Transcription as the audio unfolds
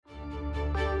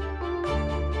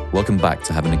Welcome back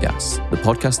to Having a Gas, the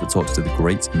podcast that talks to the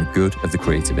great and the good of the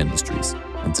creative industries.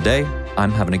 And today,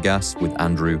 I'm having a gas with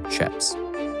Andrew Scheps.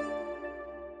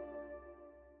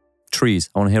 Trees,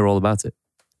 I want to hear all about it.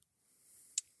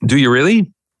 Do you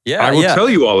really? Yeah, I will tell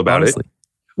you all about honestly. it.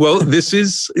 Well, this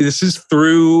is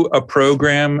through a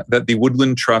program that the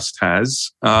Woodland Trust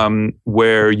has,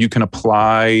 where you can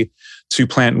apply to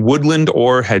plant woodland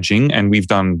or hedging, and we've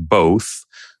done both.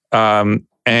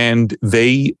 And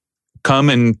they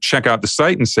come and check out the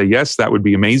site and say, yes, that would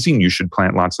be amazing. You should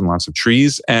plant lots and lots of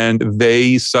trees. And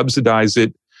they subsidize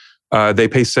it. They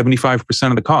pay 75%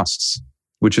 of the costs,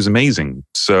 which is amazing.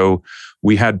 So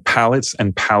we had pallets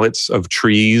and pallets of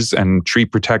trees and tree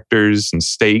protectors and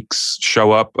stakes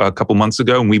show up a couple months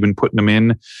ago, and we've been putting them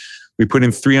in. We put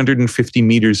in 350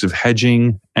 meters of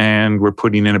hedging, and we're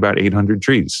putting in about 800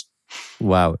 trees.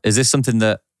 Wow. Is this something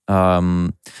that,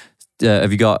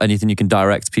 have you got anything you can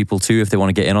direct people to if they want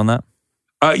to get in on that?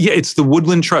 Yeah, it's the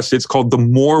Woodland Trust. It's called the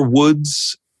More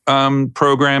Woods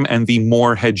program and the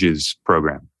More Hedges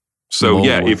program. So More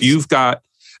yeah, Woods. if you've got,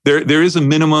 there is a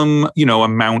minimum,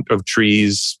 amount of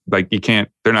trees. Like they're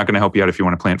not going to help you out if you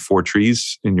want to plant 4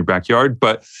 trees in your backyard.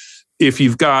 But if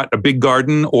you've got a big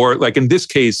garden, or like in this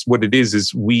case, what it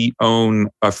is we own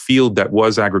a field that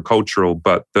was agricultural,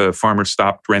 but the farmer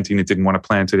stopped renting it, didn't want to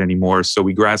plant it anymore. So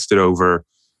we grassed it over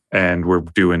and we're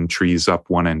doing trees up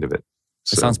one end of it.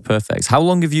 It sounds perfect. How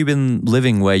long have you been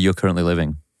living where you're currently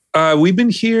living? We've been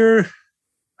here.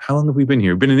 How long have we been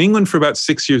here? We've been in England for about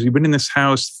 6 years. We've been in this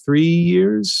house 3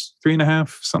 years,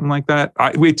 3.5, something like that.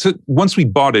 Once we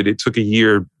bought it, it took a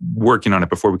year working on it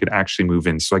before we could actually move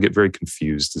in. So I get very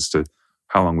confused as to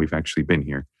how long we've actually been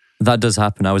here. That does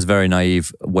happen. I was very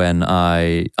naive when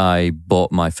I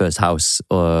bought my first house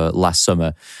last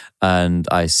summer, and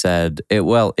I said,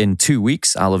 in 2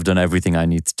 weeks, I'll have done everything I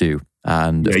need to do.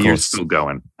 And yeah, of course, you're still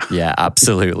going. Yeah,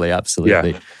 absolutely.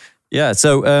 Yeah. Yeah.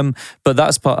 So, but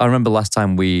that's part. I remember last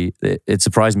time it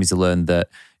surprised me to learn that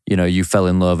you fell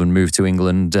in love and moved to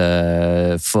England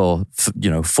for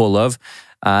love.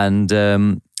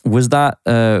 And was that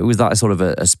sort of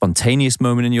a spontaneous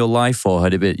moment in your life, or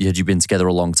had you been together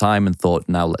a long time and thought,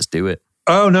 now let's do it?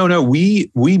 Oh no,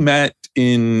 we met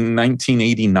in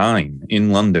 1989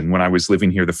 in London when I was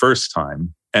living here the first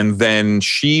time, and then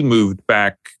she moved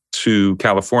back to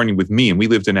California with me, and we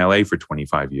lived in LA for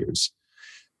 25 years.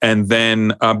 And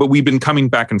then, but we've been coming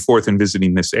back and forth and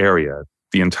visiting this area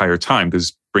the entire time,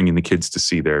 because bringing the kids to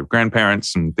see their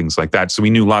grandparents and things like that. So we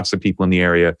knew lots of people in the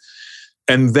area.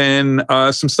 And then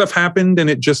some stuff happened, and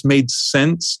it just made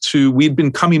sense we'd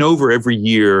been coming over every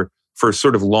year for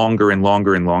sort of longer and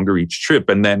longer and longer each trip.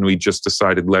 And then we just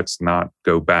decided, let's not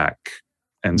go back.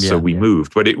 And so we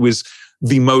moved. But it was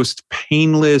the most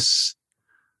painless,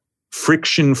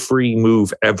 friction-free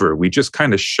move ever. We just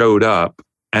kind of showed up.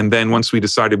 And then once we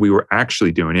decided we were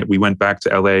actually doing it, we went back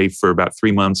to LA for about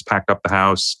 3 months, packed up the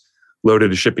house,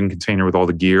 loaded a shipping container with all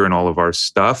the gear and all of our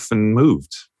stuff, and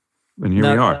moved. And here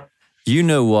we are. You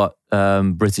know what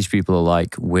British people are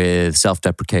like with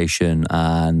self-deprecation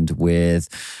and with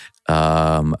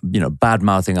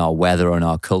bad-mouthing our weather and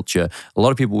our culture. A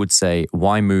lot of people would say,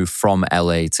 why move from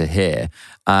LA to here?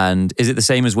 And is it the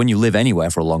same as when you live anywhere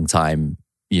for a long time?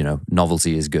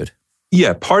 Novelty is good.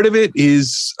 Yeah, part of it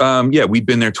is, we'd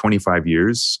been there 25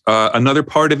 years. Another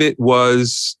part of it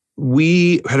was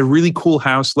we had a really cool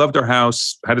house, loved our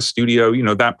house, had a studio.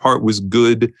 That part was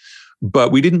good,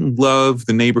 but we didn't love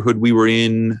the neighborhood we were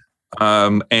in,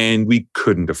 and we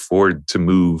couldn't afford to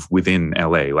move within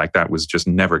LA. Like, that was just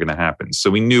never going to happen.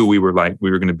 So we knew we were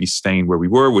going to be staying where we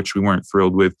were, which we weren't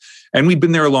thrilled with. And we'd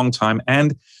been there a long time,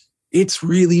 and it's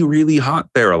really, really hot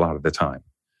there a lot of the time.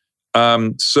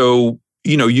 So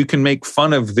you can make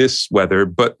fun of this weather,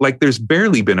 but there's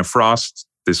barely been a frost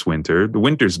this winter. The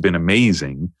winter's been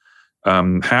amazing.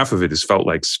 Half of it has felt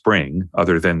like spring,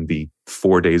 other than the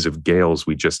 4 days of gales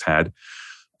we just had.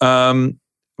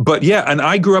 But yeah, and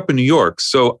I grew up in New York,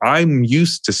 so I'm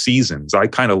used to seasons. I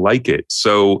kind of like it.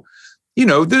 So,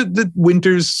 the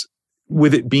winters,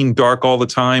 with it being dark all the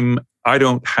time, I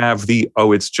don't have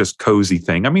it's just cozy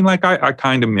thing. I mean, I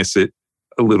kind of miss it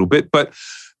a little bit, but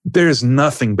there's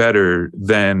nothing better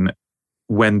than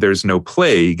when there's no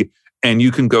plague and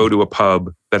you can go to a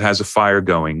pub that has a fire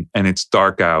going and it's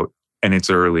dark out and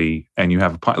it's early and you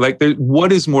have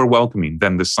what is more welcoming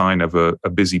than the sign of a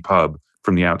busy pub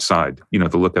from the outside?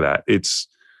 The look of that. It's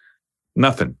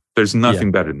nothing. There's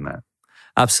nothing better than that.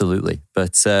 Absolutely.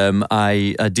 But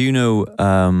I do know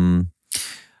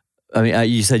I mean,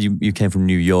 you said you came from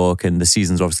New York, and the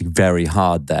season's obviously very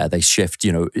hard there. They shift,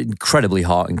 incredibly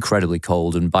hot, incredibly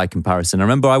cold, and by comparison, I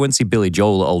remember I went to see Billy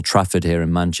Joel at Old Trafford here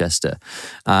in Manchester,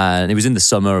 and it was in the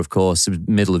summer, of course, it was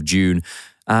middle of June,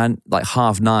 and like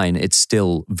 9:30, it's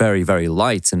still very, very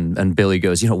light, and Billy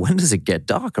goes, when does it get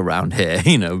dark around here?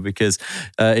 Because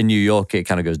in New York it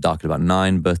kind of goes dark at about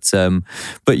 9,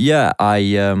 but yeah,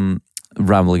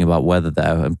 rambling about weather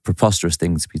there, and preposterous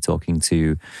things to be talking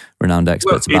to renowned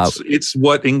experts about. It's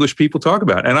what English people talk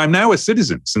about. And I'm now a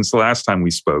citizen since the last time we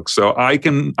spoke. So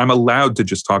I'm allowed to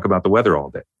just talk about the weather all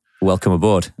day. Welcome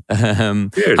aboard.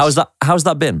 How's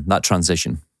that been, that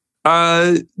transition?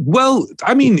 Well,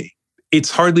 I mean,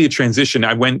 it's hardly a transition.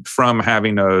 I went from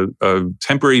having a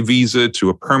temporary visa to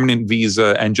a permanent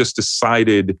visa and just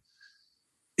decided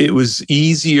it was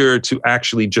easier to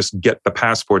actually just get the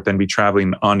passport than be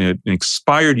traveling on an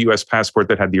expired US passport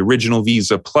that had the original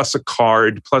visa plus a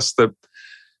card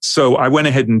so I went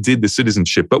ahead and did the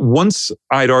citizenship. But once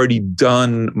I'd already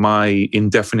done my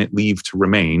indefinite leave to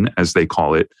remain, as they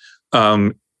call it,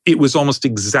 it was almost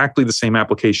exactly the same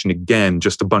application again,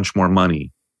 just a bunch more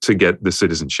money to get the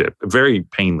citizenship. Very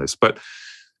painless, but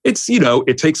it's,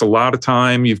 it takes a lot of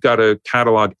time. You've got to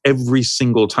catalog every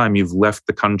single time you've left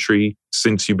the country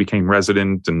since you became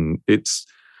resident, and it's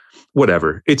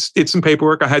whatever. It's some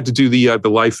paperwork. I had to do the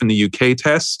Life in the UK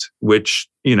test, which,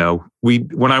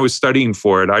 when I was studying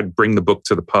for it, I'd bring the book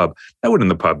to the pub. No one in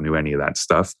the pub knew any of that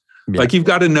stuff. Yeah. Like, you've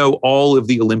got to know all of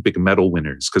the Olympic medal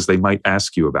winners because they might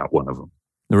ask you about one of them.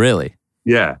 Really?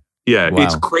 Yeah. Yeah. Wow.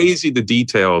 It's crazy the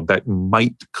detail that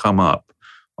might come up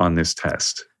on this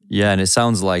test. Yeah, and it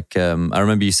sounds like I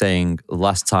remember you saying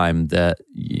last time that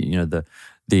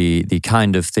the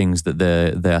kind of things that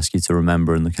they ask you to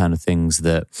remember and the kind of things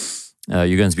that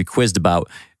you're going to be quizzed about,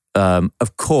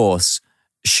 of course,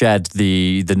 shed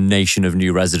the nation of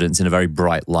new residents in a very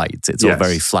bright light. It's all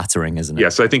very flattering, isn't it?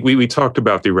 Yes, I think we talked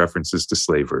about the references to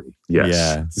slavery. Yes,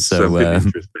 yeah. So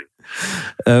interesting.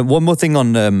 One more thing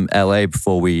on LA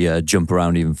before we jump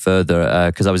around even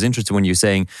further, because I was interested when you were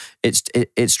saying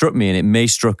it struck me, and it may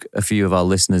struck a few of our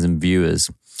listeners and viewers,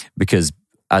 because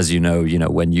as you know,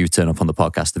 when you turn up on the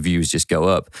podcast, the views just go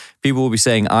up. People will be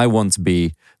saying, I want to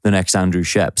be the next Andrew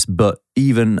Scheps, but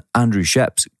even Andrew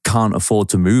Scheps can't afford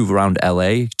to move around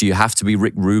LA. Do you have to be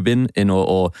Rick Rubin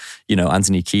or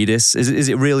Anthony Kiedis? Is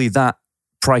it really that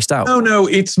priced out? No,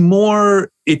 it's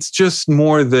just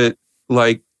more that,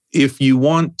 like, if you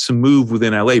want to move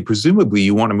within LA, presumably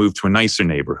you want to move to a nicer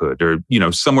neighborhood or,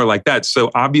 somewhere like that.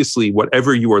 So obviously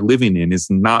whatever you are living in is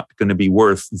not going to be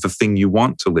worth the thing you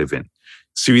want to live in.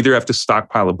 So you either have to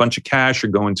stockpile a bunch of cash or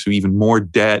go into even more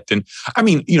debt. And I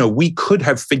mean, we could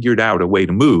have figured out a way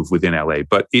to move within LA,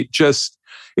 but it just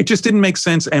didn't make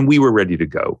sense. And we were ready to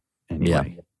go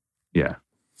anyway. Yeah.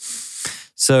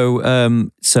 So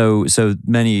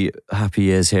many happy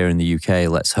years here in the UK,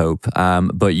 let's hope.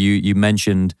 But you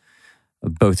mentioned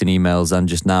both in emails and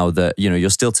just now that, you're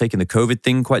still taking the COVID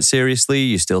thing quite seriously.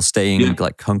 You're still staying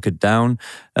like hunkered down.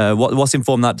 What's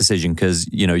informed that decision? Because,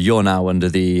 you're now under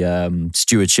the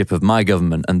stewardship of my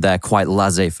government and they're quite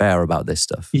laissez-faire about this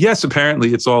stuff. Yes,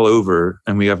 apparently it's all over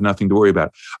and we have nothing to worry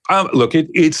about. Look,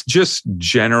 it's just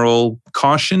general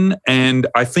caution. And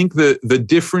I think the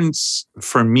difference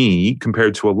for me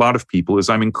compared to a lot of people is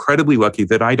I'm incredibly lucky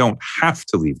that I don't have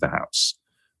to leave the house.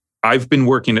 I've been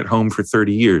working at home for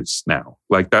 30 years now.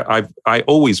 Like that, I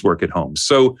always work at home.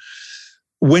 So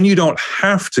when you don't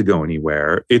have to go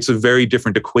anywhere, it's a very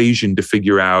different equation to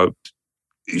figure out,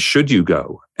 should you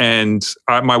go? And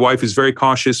my wife is very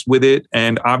cautious with it.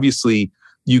 And obviously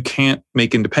you can't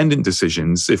make independent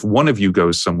decisions. If one of you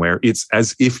goes somewhere, it's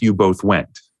as if you both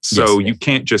went. So you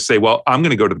can't just say, well, I'm going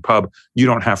to go to the pub. You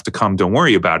don't have to come. Don't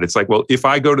worry about it. It's like, well, if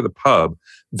I go to the pub,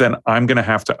 then I'm going to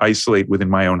have to isolate within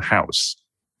my own house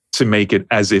to make it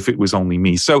as if it was only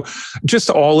me. So just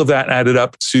all of that added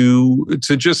up to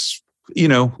just,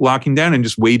 locking down and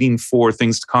just waiting for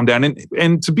things to calm down.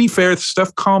 And to be fair,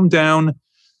 stuff calmed down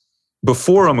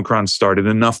before Omicron started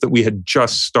enough that we had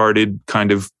just started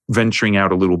kind of venturing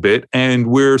out a little bit. And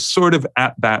we're sort of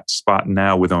at that spot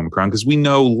now with Omicron because we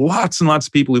know lots and lots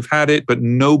of people who've had it, but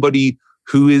nobody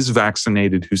who is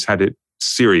vaccinated who's had it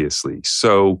seriously.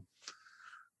 So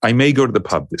I may go to the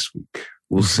pub this week.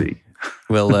 We'll see.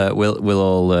 We'll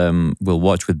all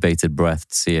watch with bated breath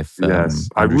to see if. Yes,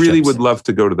 I really would love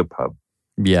to go to the pub.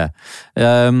 Yeah,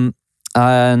 and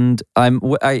I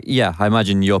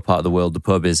imagine your part of the world, the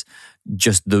pub is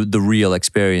just the real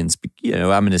experience.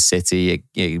 I'm in a city,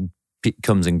 it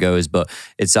comes and goes, but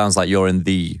it sounds like you're in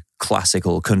the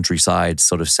classical countryside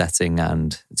sort of setting,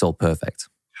 and it's all perfect.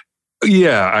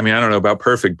 Yeah, I mean, I don't know about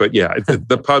perfect, but yeah,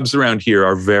 the pubs around here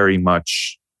are very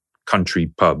much country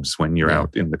pubs when you're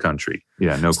out in the country.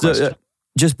 Yeah, no question.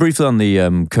 Just briefly on the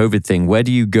COVID thing, where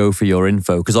do you go for your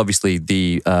info? Because obviously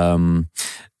the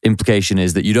implication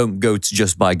is that you don't go to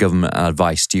just buy government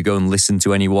advice. Do you go and listen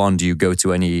to anyone? Do you go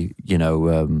to any,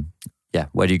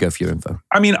 where do you go for your info?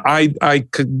 I mean, I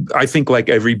think like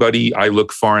everybody, I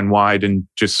look far and wide and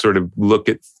just sort of look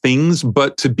at things.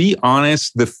 But to be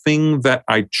honest, the thing that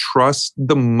I trust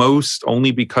the most,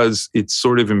 only because it's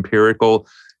sort of empirical,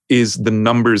 is the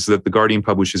numbers that the Guardian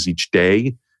publishes each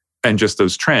day and just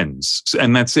those trends.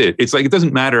 And that's it. It's like, it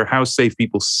doesn't matter how safe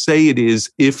people say it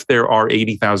is. If there are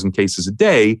 80,000 cases a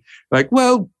day, like,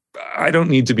 well, I don't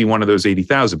need to be one of those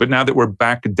 80,000. But now that we're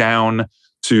back down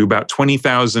to about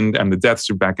 20,000 and the deaths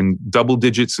are back in double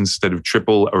digits instead of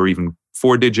triple or even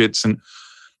 4 digits. And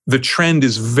the trend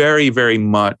is very, very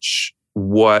much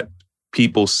what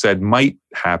people said might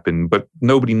happen, but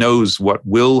nobody knows what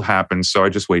will happen. So I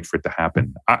just wait for it to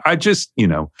happen. I just,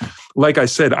 like I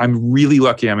said, I'm really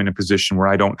lucky I'm in a position where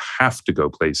I don't have to go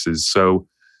places. So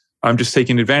I'm just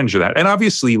taking advantage of that. And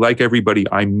obviously, like everybody,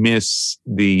 I miss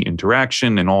the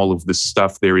interaction and all of the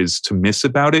stuff there is to miss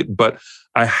about it. But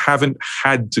I haven't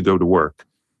had to go to work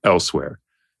elsewhere,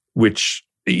 which,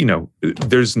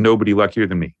 there's nobody luckier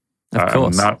than me.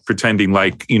 I'm not pretending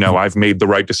like, I've made the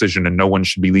right decision and no one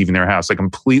should be leaving their house. I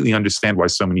completely understand why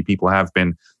so many people have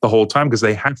been the whole time, because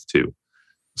they have to.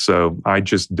 So I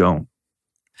just don't.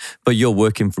 But you're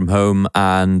working from home,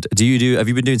 and have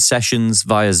you been doing sessions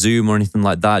via Zoom or anything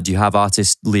like that? Do you have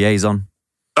artist liaison?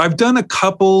 I've done a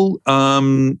couple,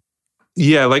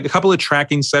 like a couple of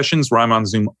tracking sessions where I'm on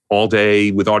Zoom all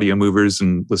day with audio movers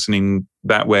and listening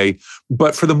that way.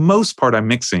 But for the most part, I'm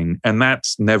mixing, and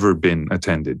that's never been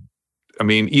attended. I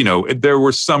mean, there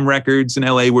were some records in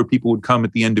LA where people would come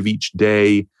at the end of each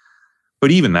day,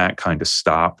 but even that kind of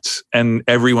stopped. And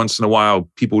every once in a while,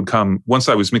 people would come. Once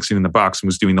I was mixing in the box and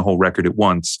was doing the whole record at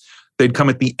once, they'd come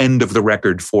at the end of the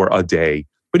record for a day.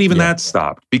 But even that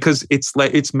stopped because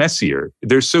it's messier.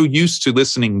 They're so used to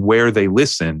listening where they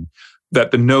listen that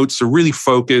the notes are really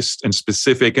focused and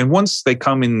specific. And once they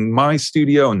come in my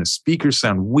studio and the speakers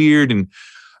sound weird, and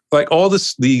like all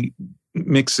this, the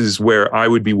mixes where I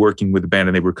would be working with the band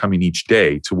and they were coming each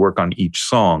day to work on each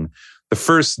song. The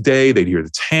first day they'd hear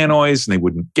the tannoys and they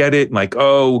wouldn't get it. Like,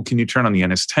 oh, can you turn on the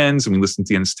NS10s? And we listened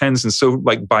to the NS10s. And so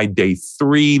like by day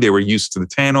 3, they were used to the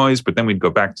tannoys, but then we'd go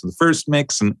back to the first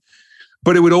mix.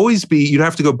 But it would always be, you'd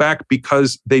have to go back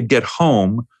because they'd get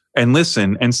home and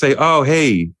listen and say, oh,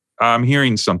 hey, I'm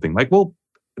hearing something. Like, well,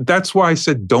 that's why I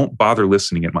said, don't bother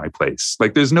listening at my place.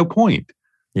 Like, there's no point.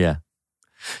 Yeah.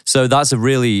 So that's a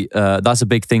really, that's a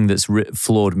big thing that's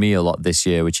floored me a lot this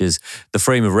year, which is the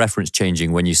frame of reference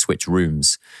changing when you switch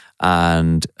rooms.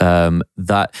 And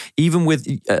that even with,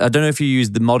 I don't know if you use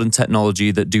the modern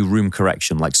technology that do room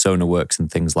correction, like SonarWorks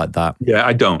and things like that. Yeah,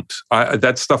 I don't.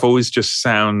 That stuff always just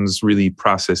sounds really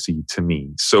processy to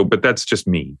me. So, but that's just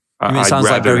me. I mean, it sounds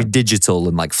like very digital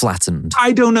and like flattened.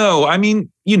 I don't know. I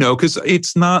mean, because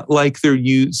it's not like they're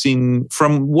using,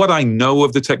 from what I know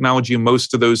of the technology and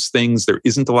most of those things, there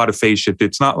isn't a lot of phase shift.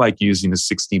 It's not like using a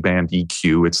 60-band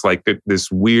EQ. It's like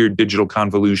this weird digital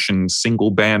convolution,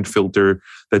 single band filter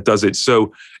that does it.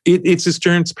 So it's as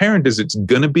transparent as it's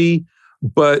going to be.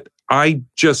 But I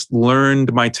just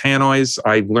learned my tannoys.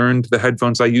 I learned the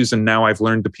headphones I use, and now I've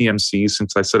learned the PMC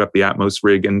since I set up the Atmos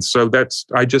rig. And so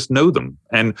I just know them.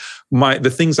 And the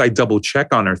things I double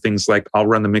check on are things like I'll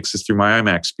run the mixes through my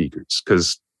iMac speakers,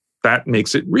 because that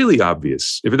makes it really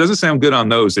obvious. If it doesn't sound good on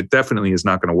those, it definitely is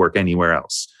not going to work anywhere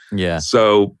else. Yeah.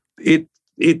 So it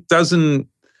doesn't.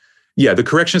 Yeah, the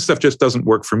correction stuff just doesn't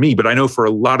work for me, but I know for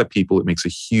a lot of people, it makes a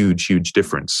huge, huge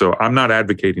difference. So I'm not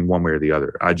advocating one way or the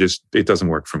other. It doesn't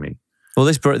work for me. Well,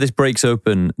 this breaks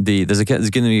open there's going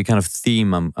to be a kind of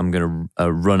theme I'm going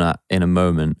to run at in a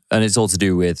moment, and it's all to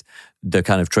do with the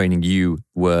kind of training you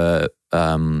were,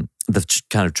 the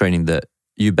kind of training that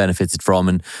you benefited from,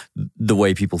 and the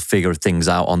way people figure things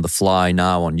out on the fly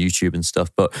now on YouTube and stuff.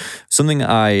 But something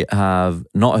I have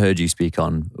not heard you speak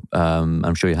on,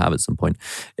 I'm sure you have at some point,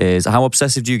 is how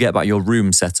obsessive do you get about your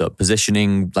room setup,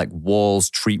 positioning, like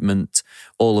walls, treatment,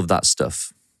 all of that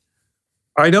stuff?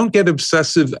 I don't get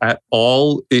obsessive at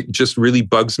all. It just really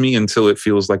bugs me until it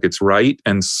feels like it's right.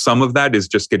 And some of that is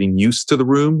just getting used to the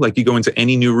room. Like you go into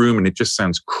any new room and it just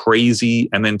sounds crazy.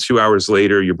 And then 2 hours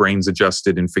later, your brain's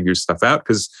adjusted and figures stuff out,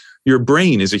 because your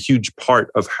brain is a huge part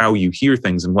of how you hear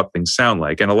things and what things sound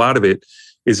like. And a lot of it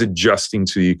is adjusting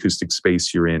to the acoustic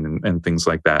space you're in and things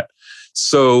like that.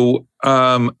 So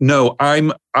no,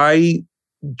 I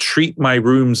treat my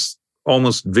rooms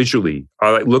almost visually. I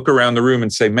like look around the room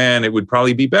and say, man, it would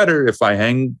probably be better if I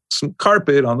hang some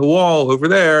carpet on the wall over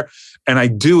there. And I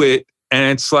do it.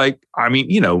 And it's like, I mean,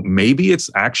 maybe it's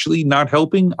actually not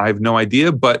helping. I have no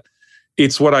idea, but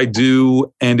it's what I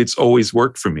do. And it's always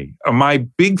worked for me. My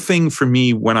big thing for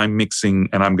me when I'm mixing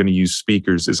and I'm going to use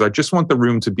speakers is I just want the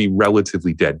room to be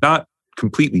relatively dead, not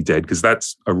completely dead, because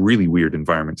that's a really weird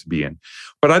environment to be in.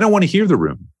 But I don't want to hear the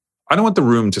room. I don't want the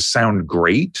room to sound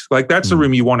great. Like that's a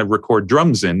room you want to record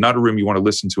drums in, not a room you want to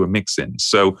listen to a mix in.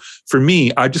 So for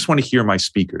me, I just want to hear my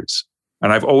speakers.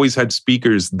 And I've always had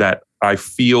speakers that I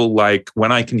feel like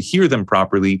when I can hear them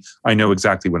properly, I know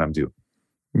exactly what I'm doing.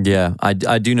 Yeah, I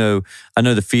do know. I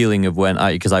know the feeling of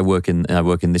because I work in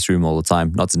this room all the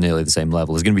time, not to nearly the same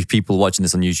level. There's going to be people watching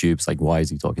this on YouTube. It's like, why is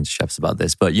he talking to chefs about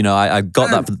this? But I got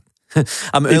that.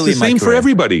 I'm early in my career. It's the same for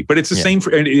everybody, but it's the same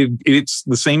for. It's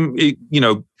the same.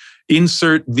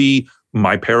 Insert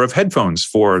my pair of headphones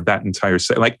for that entire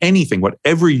set. Like anything,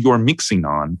 whatever you're mixing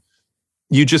on,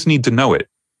 you just need to know it.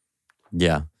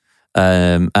 Yeah.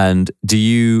 And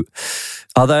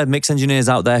are there mix engineers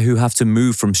out there who have to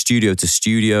move from studio to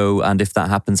studio? And if that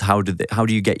happens, how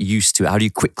do you get used to it? How do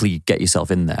you quickly get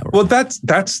yourself in there? Well, that's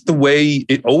the way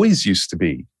it always used to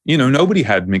be. Nobody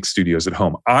had mix studios at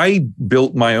home. I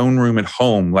built my own room at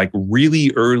home, like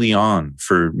really early on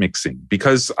for mixing,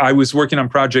 because I was working on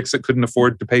projects that couldn't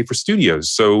afford to pay for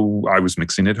studios. So I was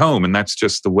mixing at home, and that's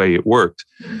just the way it worked.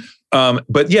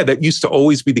 But yeah, that used to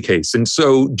always be the case. And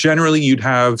so generally you'd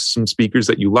have some speakers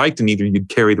that you liked and either you'd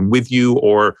carry them with you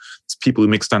or it's people who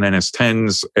mixed on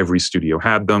NS10s, every studio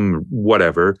had them,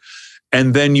 whatever.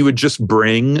 And then you would just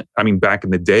back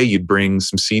in the day, you'd bring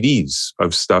some CDs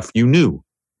of stuff you knew,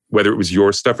 whether it was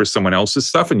your stuff or someone else's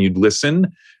stuff, and you'd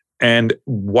listen. And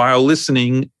while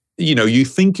listening, you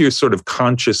think you're sort of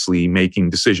consciously making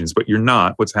decisions, but you're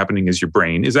not. What's happening is your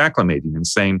brain is acclimating and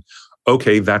saying,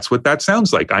 okay, that's what that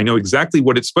sounds like. I know exactly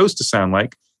what it's supposed to sound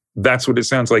like. That's what it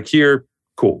sounds like here.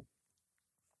 Cool.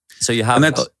 So you have...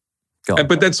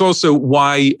 But that's also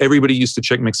why everybody used to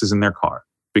check mixes in their car,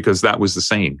 because that was the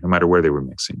same, no matter where they were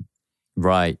mixing.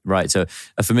 Right. So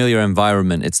a familiar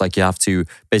environment, it's like you have to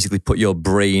basically put your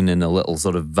brain in a little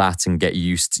sort of vat and get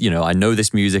used. I know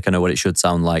this music, I know what it should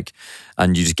sound like,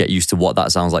 and you just get used to what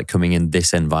that sounds like coming in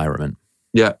this environment.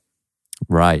 Yeah.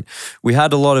 Right. We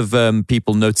had a lot of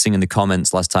people noticing in the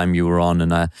comments last time you were on,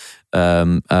 and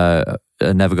I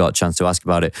never got a chance to ask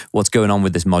about it. What's going on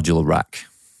with this modular rack?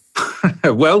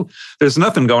 Well, there's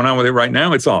nothing going on with it right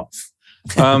now. It's off.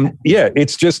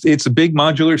 It's a big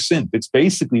modular synth. It's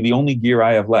basically the only gear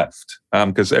I have left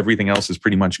because everything else is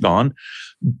pretty much gone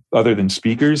other than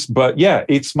speakers. But yeah,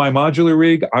 it's my modular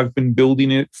rig. I've been building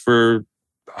it for,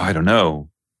 I don't know,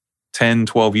 10,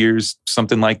 12 years,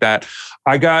 something like that.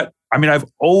 I've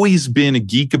always been a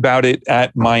geek about it.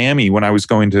 At Miami, when I was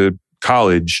going to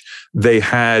college, they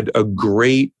had a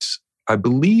great, I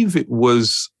believe it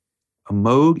was a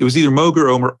Moog. It was either Moog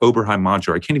or Oberheim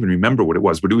modular. I can't even remember what it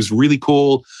was, but it was really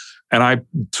cool. And I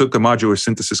took a modular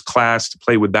synthesis class to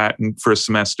play with that for a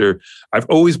semester. I've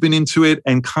always been into it,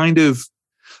 and kind of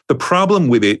the problem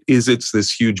with it is it's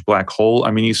this huge black hole.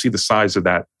 I mean, you see the size of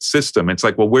that system. It's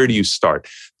like, well, where do you start?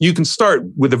 You can start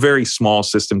with a very small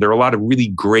system. There are a lot of really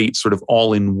great sort of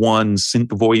all-in-one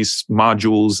synth voice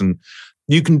modules, and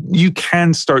you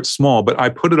can start small, but I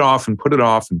put it off and put it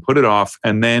off and put it off.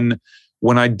 And then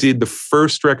when I did the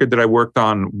first record that I worked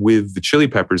on with the Chili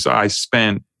Peppers, I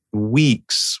spent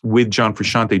weeks with John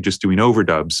Frusciante just doing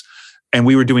overdubs. And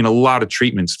we were doing a lot of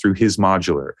treatments through his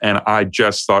modular. And I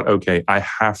just thought, okay, I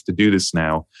have to do this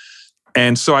now.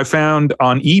 And so I found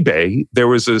on eBay, there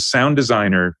was a sound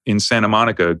designer in Santa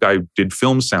Monica, a guy who did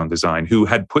film sound design, who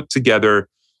had put together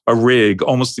a rig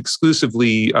almost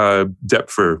exclusively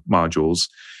Deptford modules.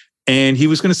 And he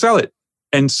was going to sell it.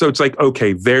 And so it's like,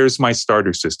 okay, there's my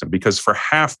starter system, because for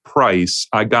half price,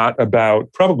 I got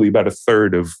probably about a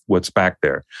third of what's back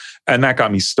there. And that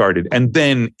got me started. And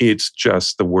then it's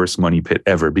just the worst money pit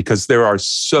ever, because there are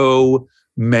so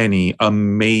many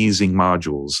amazing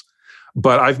modules.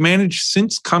 But I've managed,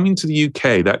 since coming to the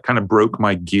UK, that kind of broke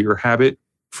my gear habit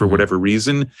for whatever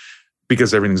reason,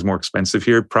 because everything's more expensive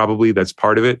here. Probably that's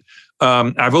part of it.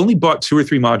 I've only bought 2 or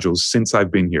 3 modules since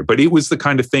I've been here, but it was the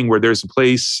kind of thing where there's a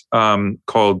place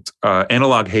called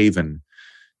Analog Haven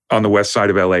on the west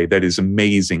side of LA that is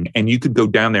amazing. And you could go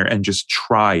down there and just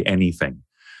try anything.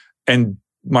 And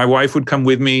my wife would come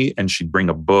with me, and she'd bring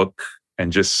a book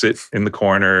and just sit in the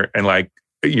corner and like,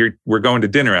 we're going to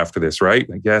dinner after this, right?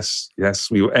 Like, yes,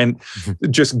 we will. And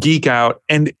just geek out.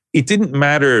 And it didn't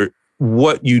matter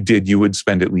what you did, you would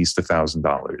spend at least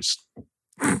 $1,000.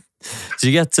 Do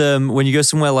you get, when you go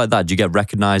somewhere like that, do you get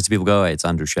recognized? Do people go, hey, it's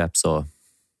Andrew Scheps, or?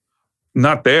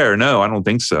 Not there. No, I don't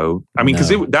think so. I mean,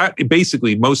 because No.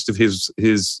 basically most of his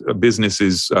business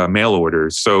is mail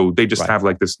orders. So they just Right. have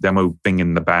like this demo thing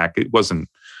in the back. It wasn't,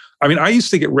 I mean, I used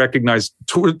to get recognized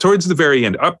towards the very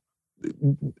end. Up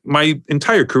my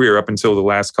entire career up until the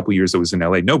last couple of years I was in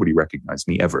LA, nobody recognized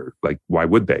me ever. Like, why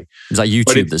would they? It's like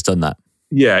YouTube that's done that.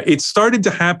 Yeah, it started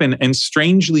to happen. And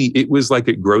strangely, it was like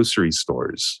at grocery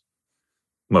stores,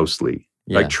 mostly.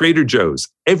 Yeah. Like Trader Joe's.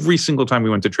 Every single time we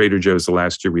went to Trader Joe's the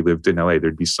last year we lived in LA,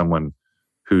 there'd be someone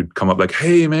who'd come up like,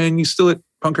 hey, man, you still at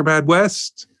Punker Bad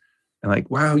West? And like,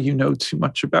 wow, you know too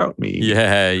much about me.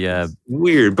 Yeah. It's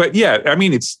weird. But yeah, I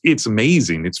mean, it's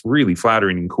amazing. It's really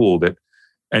flattering and cool that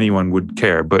anyone would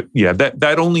care. But yeah,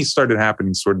 that only started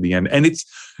happening sort of the end. And it's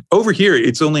over here,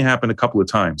 it's only happened a couple of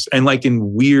times. And like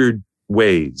in weird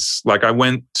ways. Like I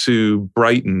went to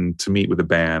Brighton to meet with a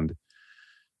band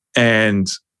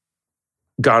and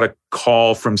got a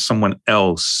call from someone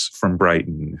else from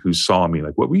Brighton who saw me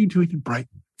like, what were you doing in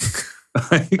Brighton?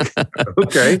 Like,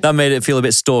 okay. That made it feel a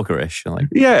bit stalkerish. Like,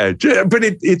 Yeah, but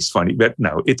it's funny. But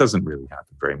no, it doesn't really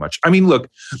happen very much. I mean, look,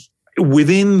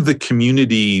 within the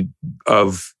community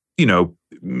of,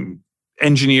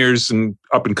 engineers and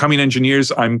up and coming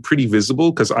engineers, I'm pretty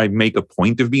visible because I make a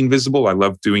point of being visible. I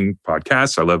love doing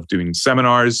podcasts. I love doing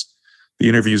seminars, the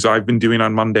interviews I've been doing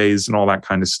on Mondays and all that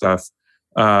kind of stuff.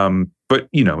 But,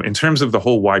 in terms of the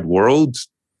whole wide world,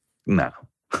 no.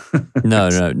 No.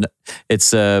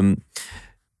 It's, I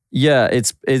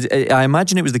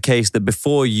imagine it was the case that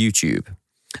before YouTube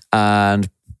and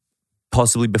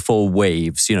possibly before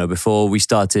Waves, before we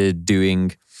started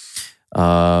doing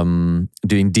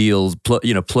deals,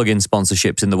 plug-in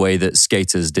sponsorships in the way that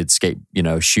skaters did skate,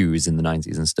 shoes in the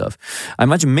 90s and stuff. I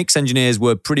imagine mix engineers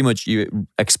were pretty much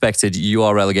expected, you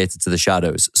are relegated to the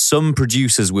shadows. Some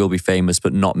producers will be famous,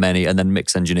 but not many. And then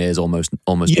mix engineers almost.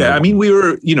 Yeah, no I mean, we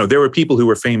were, there were people who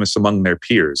were famous among their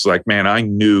peers. Like, man, I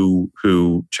knew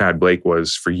who Chad Blake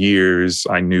was for years.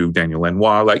 I knew Daniel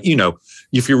Lanois. Like,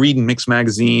 if you're reading Mix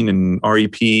Magazine and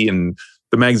REP and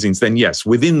the magazines, then yes,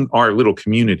 within our little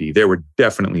community, there were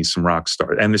definitely some rock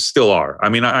stars, and there still are. I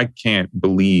mean, I can't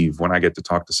believe when I get to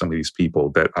talk to some of these people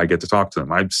that I get to talk to them.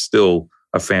 I'm still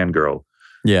a fangirl.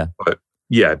 Yeah.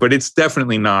 But it's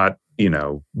definitely not,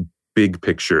 big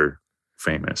picture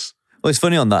famous. Well, it's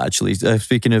funny on that, actually.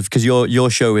 Speaking of, because your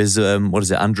show is, what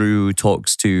is it? Andrew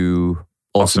talks to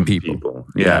awesome people.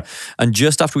 Yeah. And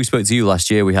just after we spoke to you last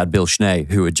year, we had Bill Schnee,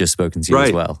 who had just spoken to you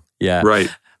as well. Yeah. Right.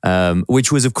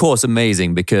 Which was, of course,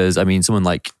 amazing because, I mean, someone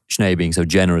like Schnee being so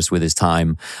generous with his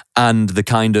time and the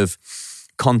kind of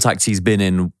contact he's been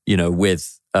in,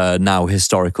 with now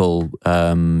historical,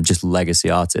 just legacy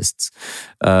artists,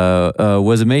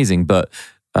 was amazing. But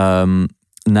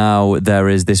now there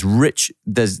is this rich,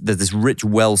 there's this rich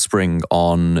wellspring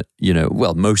on,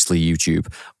 mostly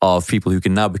YouTube of people who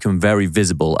can now become very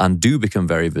visible and do become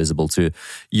very visible to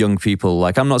young people.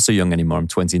 Like, I'm not so young anymore, I'm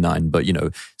 29, but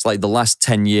it's like the last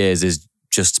 10 years is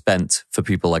just spent for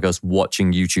people like us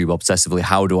watching YouTube obsessively.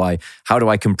 How do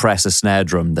I compress a snare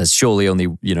drum? There's surely only,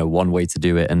 one way to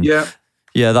do it. And yeah,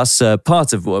 that's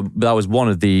part of that was one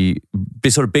of the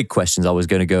sort of big questions I was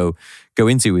going to go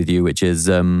into with you, which is,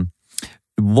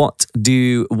 what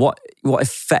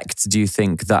effect do you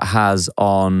think that has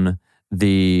on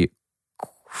the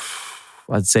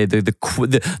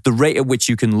rate at which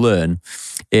you can learn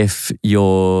if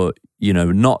you're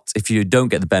if you don't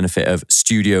get the benefit of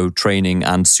studio training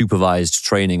and supervised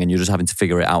training and you're just having to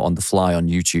figure it out on the fly on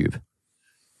YouTube?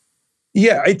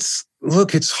 Yeah, it's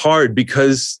hard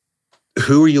because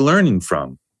who are you learning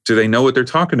from? Do they know what they're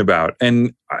talking about?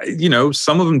 And,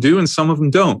 some of them do and some of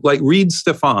them don't. Like Reed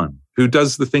Stefan, who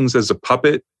does the things as a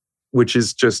puppet, which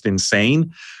is just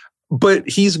insane. But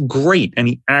he's great and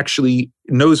he actually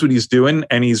knows what he's doing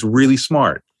and he's really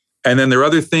smart. And then there are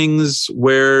other things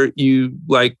where you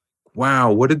like,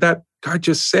 wow, what did that guy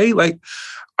just say? Like,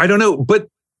 I don't know. But,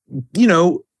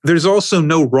 there's also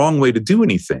no wrong way to do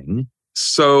anything.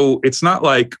 So it's not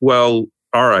like, well,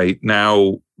 all right,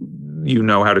 now you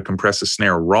know how to compress a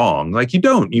snare wrong. Like you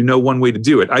don't, one way to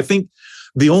do it. I think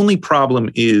the only problem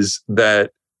is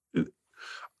that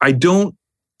I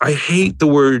hate the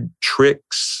word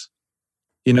tricks.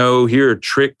 Here are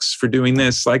tricks for doing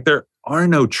this. Like there are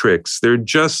no tricks. They're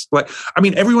just like,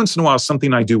 every once in a while,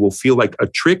 something I do will feel like a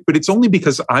trick, but it's only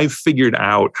because I've figured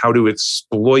out how to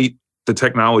exploit the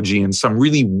technology in some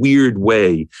really weird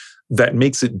way that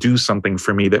makes it do something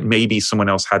for me that maybe someone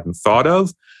else hadn't thought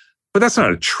of. But that's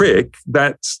not a trick.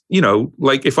 That's,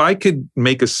 like if I could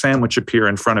make a sandwich appear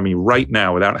in front of me right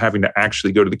now without having to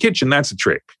actually go to the kitchen, that's a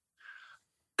trick.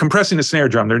 compressing a snare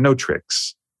drum, there are no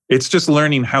tricks. It's just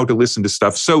learning how to listen to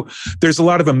stuff. So there's a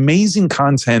lot of amazing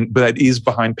content that is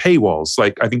behind paywalls.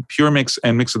 Like I think Pure Mix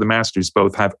and Mix of the Masters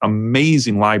both have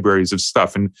amazing libraries of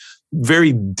stuff and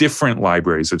very different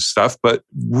libraries of stuff, but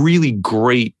really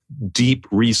great, deep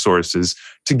resources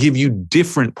to give you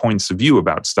different points of view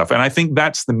about stuff. And I think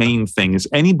that's the main thing is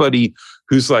anybody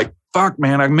who's like, fuck,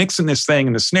 man, I'm mixing this thing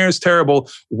and the snare is terrible.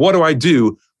 What do I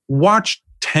do? Watch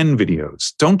 10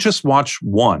 videos. Don't just watch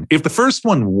one. If the first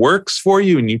one works for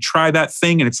you and you try that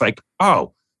thing and it's like,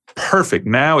 oh, perfect.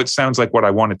 Now it sounds like what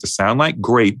I want it to sound like.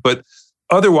 Great. But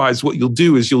otherwise, what you'll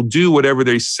do is you'll do whatever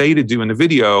they say to do in the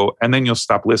video and then you'll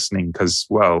stop listening because,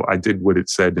 well, I did what it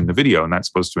said in the video and that's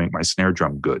supposed to make my snare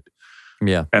drum good.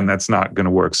 Yeah. And that's not going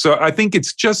to work. So I think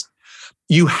it's just,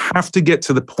 you have to get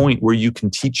to the point where you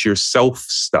can teach yourself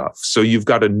stuff. So you've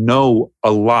got to know a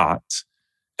lot.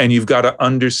 And you've got to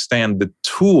understand the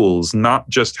tools, not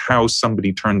just how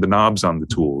somebody turned the knobs on the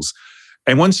tools.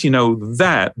 And once you know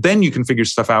that, then you can figure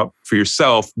stuff out for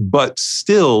yourself. But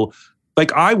still,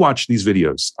 like I watch these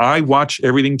videos. I watch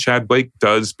everything Chad Blake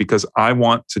does because I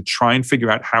want to try and figure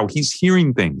out how he's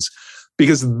hearing things.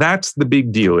 Because that's the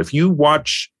big deal. If you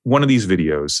watch one of these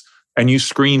videos and you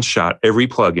screenshot every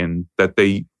plugin that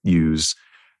they use,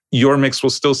 your mix will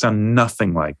still sound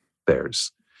nothing like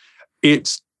theirs.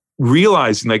 It's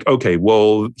realizing like, okay,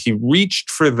 well, he reached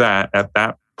for that at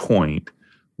that point,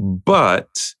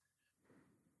 but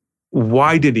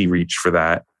why did he reach for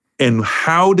that? And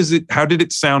how did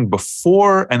it sound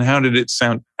before and how did it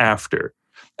sound after?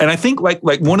 And I think like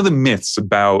one of the myths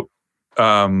about,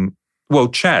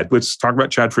 Chad, let's talk about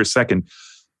Chad for a second.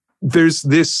 There's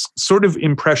this sort of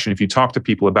impression if you talk to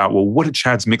people about, well, what did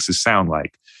Chad's mixes sound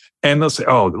like? And they'll say,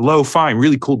 oh, the low, fine,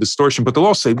 really cool distortion. But they'll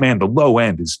also say, man, the low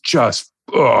end is just,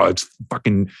 it's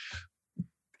fucking,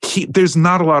 there's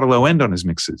not a lot of low end on his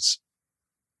mixes.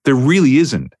 There really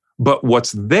isn't. But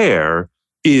what's there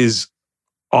is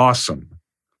awesome.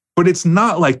 But it's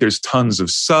not like there's tons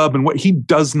of sub and what he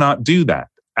does not do that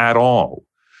at all.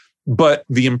 But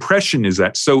the impression is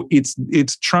that, so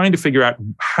it's trying to figure out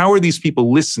how are these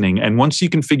people listening? And once you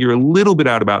can figure a little bit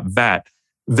out about that,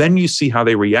 then you see how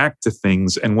they react to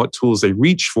things and what tools they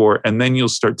reach for. And then you'll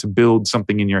start to build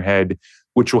something in your head,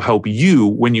 which will help you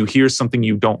when you hear something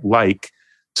you don't like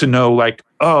to know like,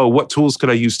 oh, what tools could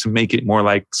I use to make it more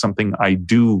like something I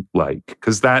do like?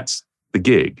 Because that's the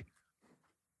gig.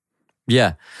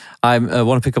 Yeah. I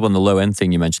want to pick up on the low end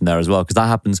thing you mentioned there as well, because that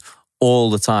happens all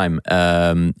the time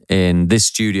in this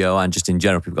studio and just in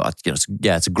general. People go,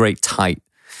 it's a great tight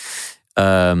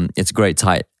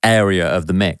area of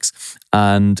the mix.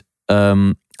 And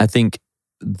I think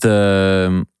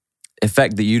the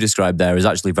effect that you described there is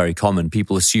actually very common.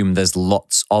 People assume there's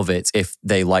lots of it if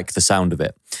they like the sound of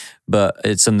it. But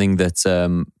it's something that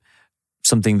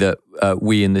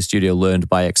we in the studio learned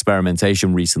by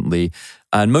experimentation recently,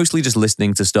 and mostly just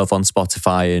listening to stuff on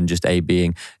Spotify and just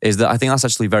A/Bing, is that I think that's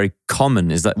actually very common.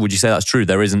 Would you say that's true?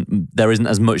 There isn't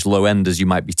as much low end as you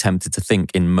might be tempted to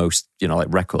think in most, like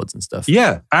records and stuff.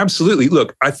 Yeah, absolutely.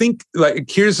 Look, I think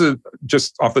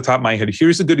just off the top of my head,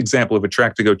 here's a good example of a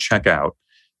track to go check out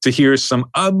to hear some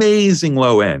amazing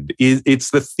low end.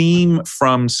 It's the theme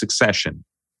from Succession,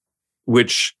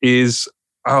 which is,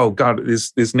 oh God,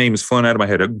 his name is flown out of my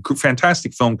head. A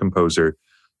fantastic film composer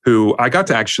who I got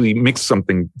to actually mix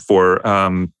something for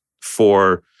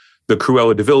the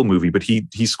Cruella de Vil movie, but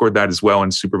he scored that as well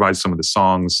and supervised some of the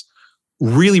songs.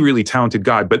 Really, really talented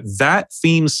guy. But that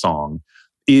theme song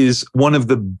is one of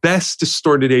the best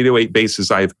distorted 808 basses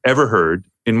I've ever heard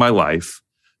in my life.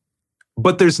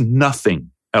 But there's nothing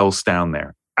else down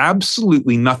there.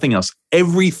 Absolutely nothing else.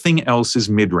 Everything else is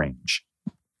mid-range.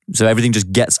 So everything just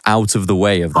gets out of the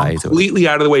way of that. Completely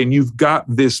out of the way. And you've got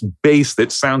this bass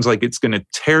that sounds like it's going to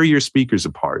tear your speakers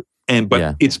apart.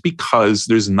 But it's because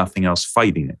there's nothing else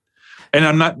fighting it.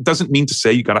 And doesn't mean to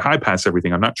say you got to high pass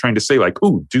everything. I'm not trying to say like,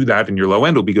 oh, do that and your low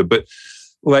end will be good. But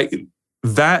like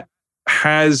that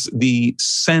has the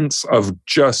sense of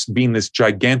just being this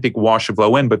gigantic wash of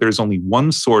low end, but there's only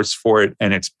one source for it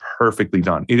and it's perfectly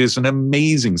done. It is an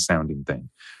amazing sounding thing.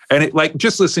 And it like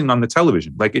just listening on the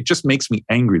television, like it just makes me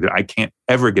angry that I can't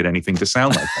ever get anything to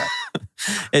sound like that.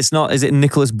 Is it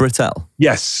Nicholas Britell?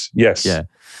 Yes. Yeah. Just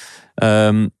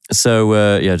a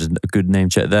good name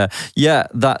check there. Yeah,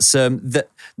 that's the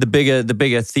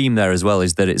bigger theme there as well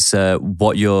is that it's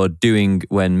what you're doing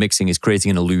when mixing is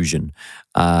creating an illusion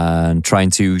and trying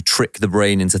to trick the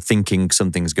brain into thinking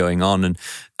something's going on. And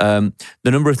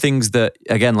the number of things that,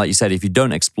 again, like you said, if you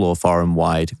don't explore far and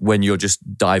wide, when you're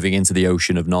just diving into the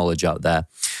ocean of knowledge out there,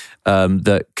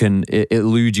 that can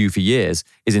elude you for years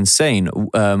is insane.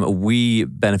 We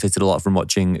benefited a lot from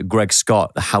watching Greg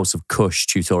Scott, the House of Kush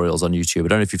tutorials on YouTube. I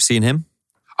don't know if you've seen him.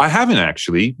 I haven't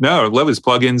actually. No, I love his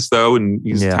plugins though, and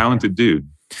he's a talented dude.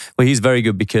 Well, he's very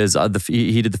good because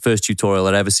he did the first tutorial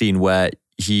I'd ever seen where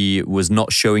he was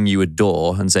not showing you a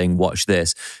DAW and saying, watch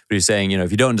this. But he's saying,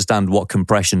 if you don't understand what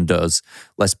compression does,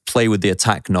 let's play with the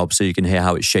attack knob so you can hear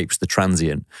how it shapes the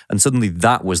transient. And suddenly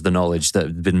that was the knowledge that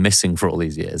had been missing for all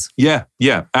these years. Yeah,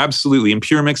 absolutely. And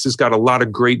Pure Mix has got a lot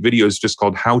of great videos just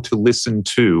called How to Listen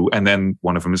To. And then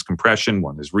one of them is compression,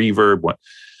 one is reverb,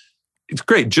 It's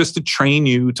great just to train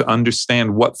you to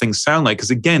understand what things sound like.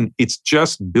 Because again, it's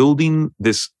just building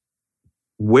this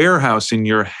warehouse in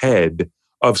your head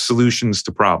of solutions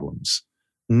to problems.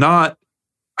 Not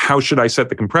how should I set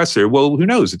the compressor? Well, who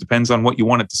knows? It depends on what you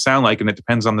want it to sound like, and it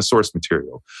depends on the source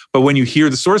material. But when you hear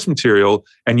the source material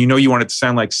and you want it to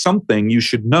sound like something, you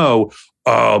should know,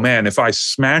 oh man, if I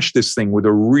smash this thing with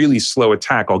a really slow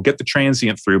attack, I'll get the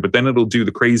transient through, but then it'll do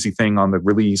the crazy thing on the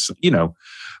release,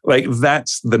 Like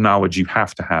that's the knowledge you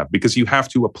have to have, because you have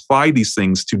to apply these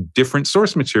things to different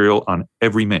source material on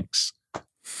every mix.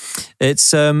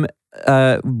 It's forgive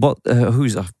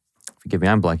me,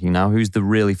 I'm blanking now. Who's the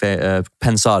really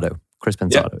Pensado? Chris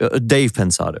Pensado, Dave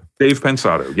Pensado. Dave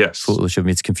Pensado, yes. Foolish of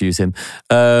me to confuse him.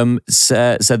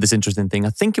 Said this interesting thing. I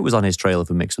think it was on his trailer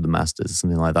for Mix with the Masters,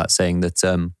 something like that, saying that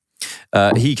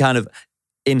he kind of,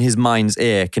 in his mind's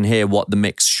ear, can hear what the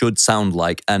mix should sound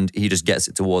like, and he just gets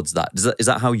it towards that. Is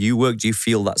that how you work? Do you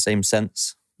feel that same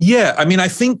sense? Yeah, I mean, I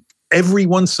think every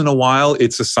once in a while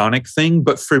it's a sonic thing,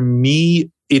 but for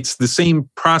me, it's the same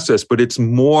process, but it's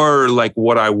more like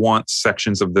what I want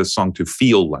sections of the song to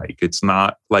feel like. It's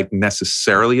not like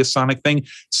necessarily a sonic thing.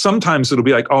 Sometimes it'll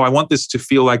be like, oh, I want this to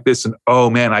feel like this, and oh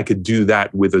man, I could do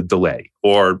that with a delay,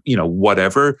 or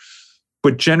whatever.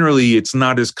 But generally, it's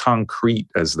not as concrete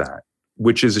as that,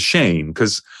 which is a shame,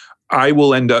 because I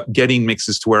will end up getting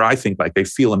mixes to where I think like they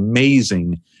feel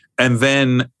amazing. And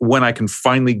then when I can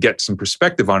finally get some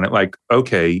perspective on it, like,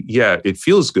 okay, yeah, it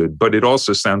feels good, but it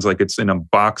also sounds like it's in a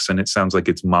box and it sounds like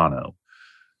it's mono.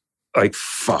 Like,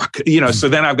 fuck, so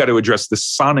then I've got to address the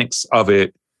sonics of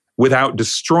it without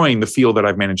destroying the feel that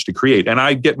I've managed to create. And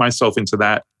I get myself into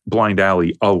that blind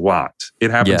alley a lot. It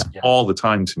happens all the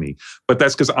time to me. But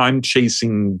that's because I'm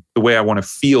chasing the way I want to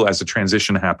feel as a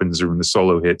transition happens or when the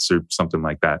solo hits or something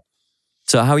like that.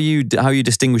 So how are you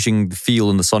distinguishing the feel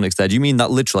and the sonics there? Do you mean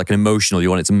that literally like an emotional, you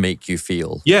want it to make you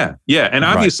feel? Yeah. And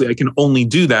obviously I can only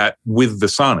do that with the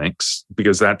sonics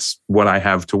because that's what I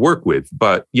have to work with.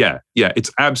 But yeah,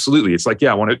 it's absolutely, it's like,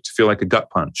 I want it to feel like a gut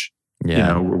punch,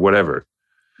 or whatever.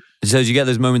 So you get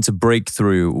those moments of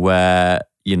breakthrough where,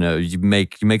 you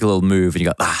make a little move and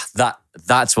you go,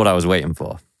 that's what I was waiting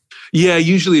for. Yeah,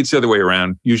 usually it's the other way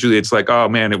around. Usually it's like, oh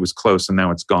man, it was close and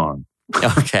now it's gone.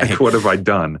 Okay. Like, what have I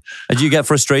done? And do you get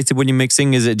frustrated when you're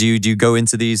mixing? Do you go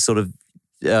into these sort of,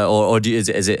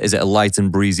 is it a light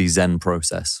and breezy Zen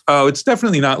process? Oh, it's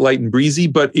definitely not light and breezy,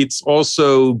 but it's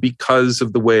also because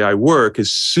of the way I work.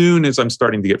 As soon as I'm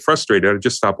starting to get frustrated, I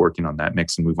just stop working on that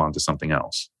mix and move on to something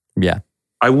else. Yeah.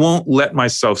 I won't let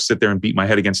myself sit there and beat my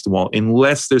head against the wall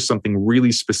unless there's something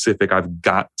really specific I've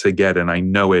got to get and I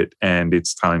know it and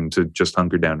it's time to just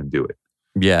hunker down and do it.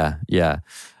 Yeah.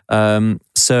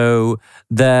 So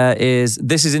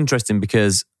this is interesting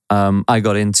because I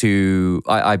got into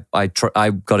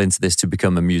this to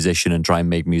become a musician and try and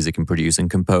make music and produce and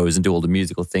compose and do all the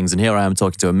musical things. And here I am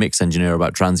talking to a mix engineer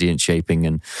about transient shaping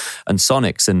and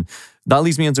sonics. And that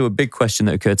leads me into a big question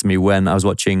that occurred to me when I was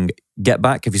watching Get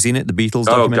Back. Have you seen it? The Beatles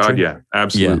documentary? Oh God, yeah,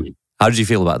 absolutely. Yeah. How did you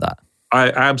feel about that? I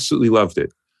absolutely loved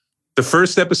it. The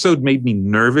first episode made me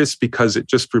nervous because it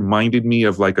just reminded me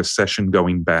of like a session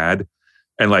going bad.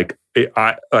 And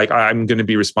I'm going to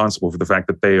be responsible for the fact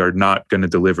that they are not going to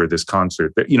deliver this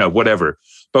concert, whatever.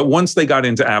 But once they got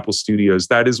into Apple Studios,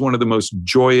 that is one of the most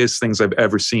joyous things I've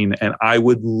ever seen. And I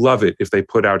would love it if they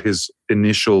put out his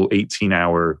initial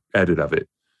 18-hour edit of it.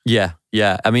 Yeah.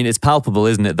 I mean, it's palpable,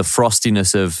 isn't it? The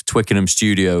frostiness of Twickenham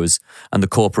Studios and the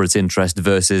corporate interest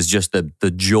versus just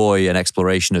the joy and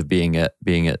exploration of being at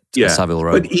Savile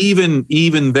Row. But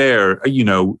even there,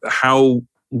 how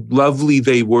lovely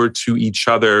they were to each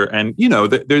other. And,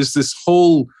 there's this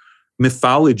whole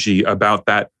mythology about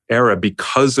that era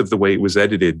because of the way it was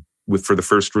edited for the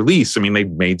first release. I mean, they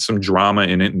made some drama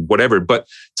in it and whatever, but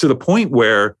to the point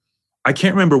where I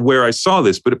can't remember where I saw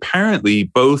this, but apparently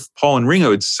both Paul and Ringo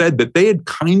had said that they had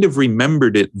kind of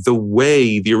remembered it the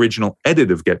way the original edit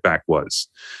of Get Back was.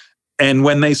 And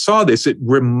when they saw this, it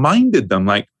reminded them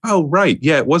like, oh, right.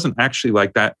 Yeah, it wasn't actually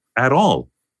like that at all.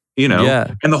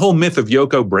 Yeah. And the whole myth of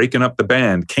Yoko breaking up the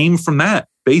band came from that.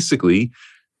 basically.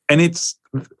 And it's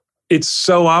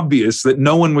so obvious that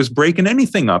no one was breaking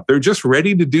anything up. They're just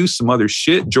ready to do some other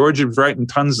shit. George was writing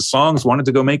tons of songs, wanted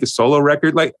to go make a solo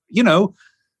record. Like,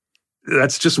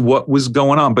 that's just what was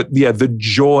going on. But yeah, the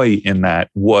joy in that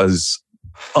was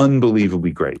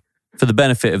unbelievably great. For the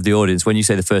benefit of the audience, when you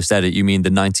say the first edit, you mean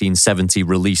the 1970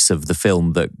 release of the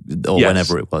film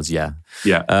whenever it was, yeah.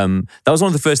 Yeah. That was one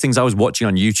of the first things I was watching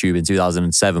on YouTube in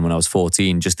 2007 when I was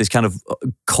 14, just this kind of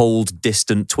cold,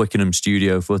 distant Twickenham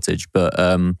studio footage. But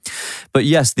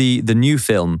yes, the new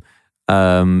film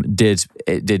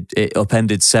it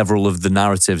upended several of the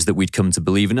narratives that we'd come to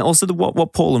believe. And also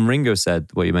what Paul and Ringo said,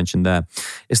 what you mentioned there.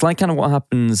 It's like kind of what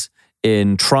happens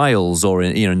in trials or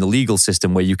in the legal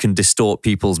system where you can distort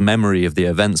people's memory of the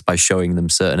events by showing them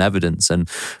certain evidence. And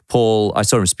Paul, I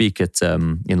saw him speak at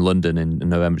in London in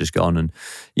November just gone, and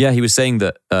yeah, he was saying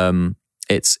that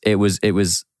it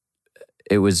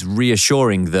was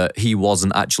reassuring that he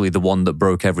wasn't actually the one that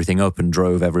broke everything up and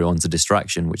drove everyone to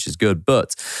distraction, which is good.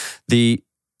 But the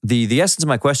essence of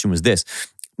my question was this: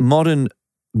 modern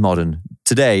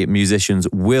today musicians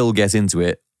will get into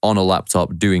it on a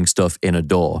laptop doing stuff in a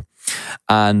DAW.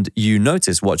 And you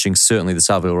notice watching certainly the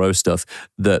Savile Row stuff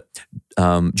that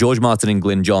George Martin and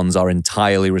Glyn Johns are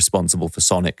entirely responsible for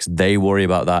sonics. They worry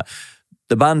about that.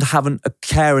 The band haven't a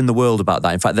care in the world about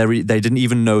that. In fact, they didn't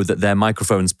even know that their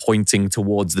microphones pointing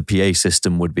towards the PA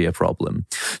system would be a problem.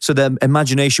 So their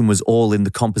imagination was all in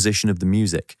the composition of the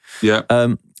music. Yeah.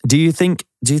 Do you think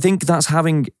that's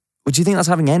having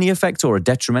any effect or a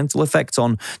detrimental effect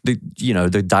on the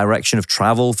direction of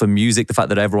travel for music? The fact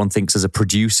that everyone thinks as a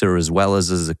producer as well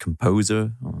as a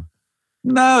composer? Or?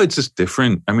 No, it's just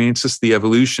different. I mean, it's just the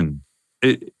evolution.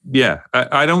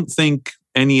 I don't think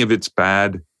any of it's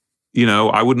bad.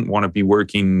 I wouldn't want to be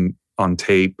working on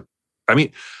tape. I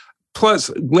mean, plus,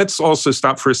 let's also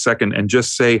stop for a second and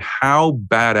just say how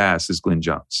badass is Glyn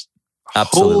Johns.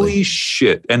 Absolutely. Holy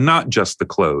shit. And not just the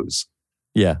clothes.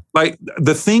 Yeah. Like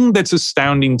the thing that's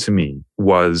astounding to me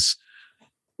was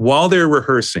while they're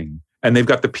rehearsing and they've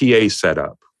got the PA set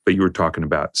up that you were talking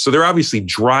about. So they're obviously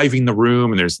driving the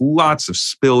room and there's lots of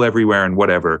spill everywhere and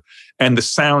whatever. And the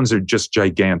sounds are just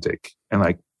gigantic and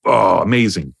like, oh,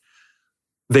 amazing.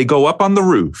 They go up on the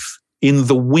roof in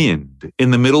the wind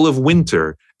in the middle of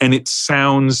winter and it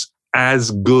sounds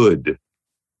as good.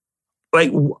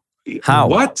 Like, how?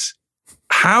 What?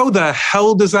 How the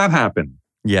hell does that happen?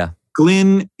 Yeah.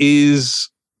 Glyn is,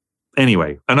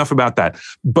 anyway, enough about that.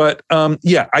 But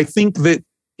I think that,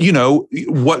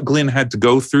 what Glyn had to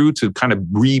go through to kind of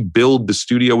rebuild the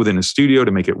studio within a studio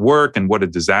to make it work and what a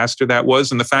disaster that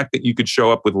was. And the fact that you could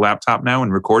show up with a laptop now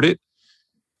and record it.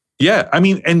 Yeah, I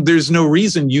mean, and there's no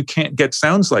reason you can't get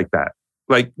sounds like that.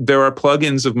 Like there are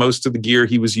plugins of most of the gear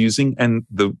he was using and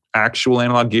the actual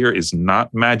analog gear is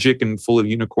not magic and full of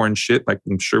unicorn shit like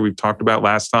I'm sure we've talked about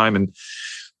last time. And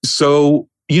so,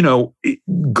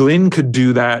 Glyn could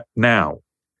do that now.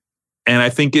 And I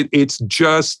think it's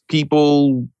just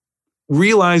people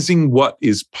realizing what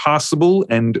is possible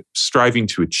and striving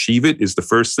to achieve it is the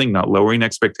first thing, not lowering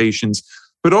expectations.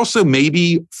 But also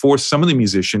maybe for some of the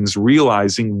musicians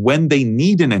realizing when they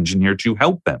need an engineer to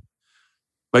help them.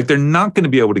 Like they're not going to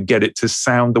be able to get it to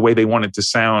sound the way they want it to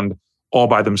sound all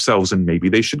by themselves. And maybe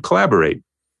they should collaborate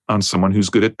on someone who's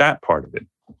good at that part of it.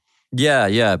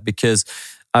 Yeah, because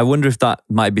I wonder if that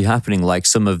might be happening. Like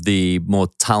some of the more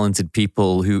talented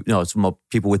people some more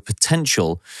people with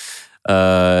potential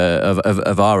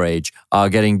of our age are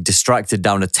getting distracted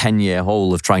down a 10-year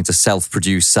hole of trying to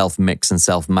self-produce, self-mix and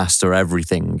self-master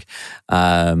everything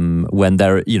when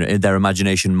their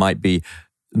imagination might be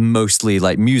mostly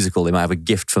like musical. They might have a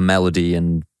gift for melody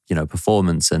and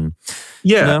performance and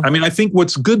I mean, I think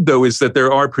what's good though is that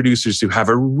there are producers who have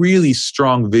a really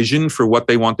strong vision for what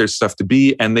they want their stuff to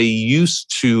be, and they used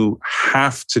to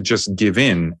have to just give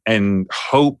in and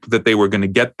hope that they were going to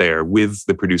get there with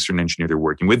the producer and engineer they're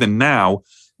working with, and now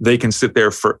they can sit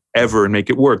there forever and make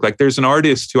it work. Like there's an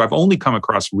artist who I've only come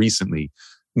across recently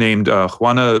named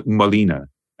Juana Molina,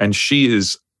 and she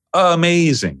is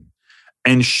amazing,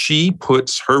 and she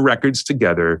puts her records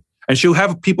together. And she'll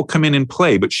have people come in and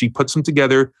play, but she puts them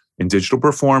together in Digital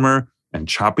Performer and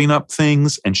chopping up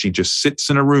things. And she just sits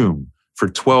in a room for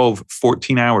 12,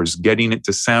 14 hours, getting it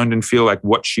to sound and feel like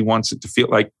what she wants it to feel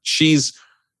like. She's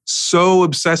so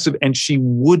obsessive, and she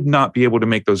would not be able to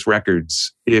make those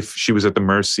records if she was at the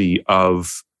mercy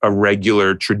of a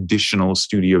regular traditional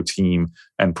studio team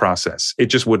and process. It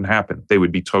just wouldn't happen. They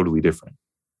would be totally different.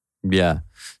 Yeah.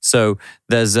 So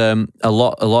there's a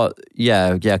lot.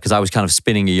 Yeah. Because I was kind of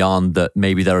spinning a yarn that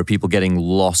maybe there are people getting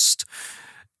lost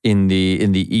in the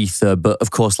ether. But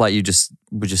of course, like you just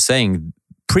were just saying,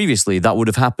 previously that would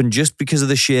have happened just because of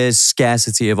the sheer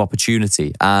scarcity of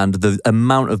opportunity and the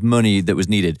amount of money that was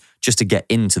needed just to get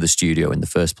into the studio in the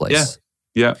first place.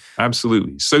 Yeah,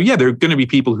 absolutely. So yeah, there are going to be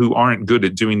people who aren't good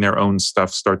at doing their own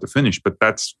stuff start to finish, but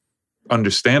that's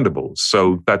understandable.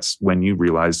 So that's when you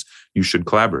realize you should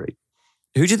collaborate.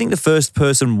 Who do you think the first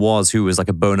person was who was like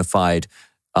a bona fide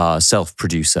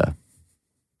self-producer?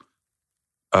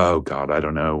 Oh God, I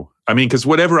don't know. I mean, because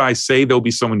whatever I say, there'll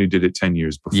be someone who did it 10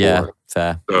 years before. Yeah,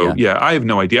 fair. So yeah, I have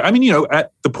no idea. I mean,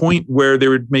 at the point where they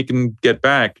were making Get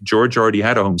Back, George already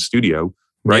had a home studio,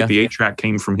 right? Yeah. The 8-track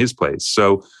came from his place.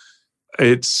 So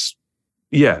it's,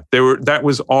 that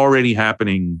was already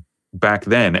happening back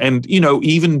then. And,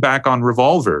 even back on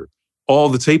Revolver, all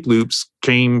the tape loops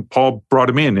came, Paul brought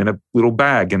them in a little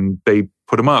bag and they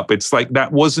put them up. It's like,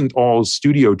 that wasn't all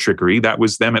studio trickery. That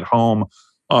was them at home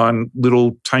on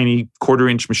little tiny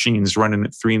 1/4-inch machines running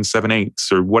at 3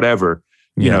 7/8 or whatever,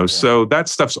 so that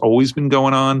stuff's always been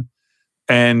going on.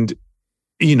 And,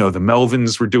 the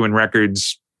Melvins were doing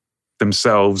records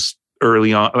themselves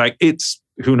early on. Like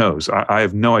who knows? I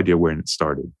have no idea when it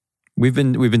started. We've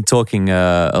been talking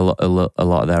a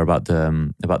lot there about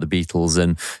the Beatles,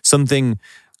 and something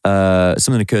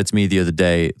occurred to me the other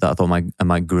day that I thought I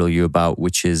might grill you about,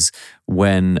 which is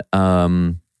when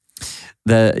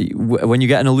you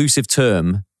get an elusive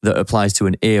term that applies to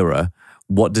an era,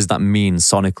 what does that mean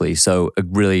sonically? So a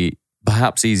really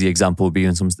perhaps easy example would be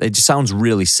it just sounds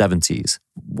really 70s.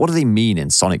 What do they mean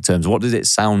in sonic terms? What does it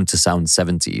sound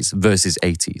 70s versus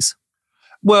 80s?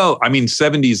 Well, I mean,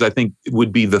 70s, I think,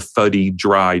 would be the thuddy,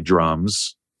 dry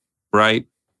drums, right?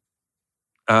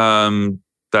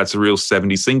 That's a real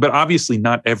 70s thing. But obviously,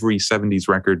 not every 70s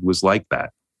record was like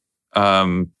that.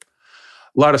 A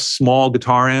lot of small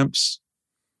guitar amps,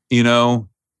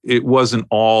 it wasn't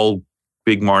all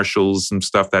big Marshalls and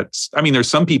stuff. There's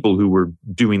some people who were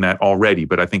doing that already,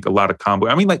 but I think a lot of combo.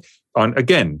 I mean,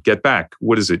 Get Back,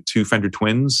 what is it? 2 Fender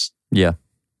Twins? Yeah.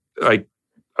 Like,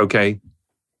 okay.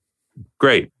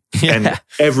 Great. Yeah. And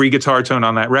every guitar tone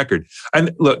on that record.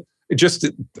 And look,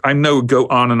 I know go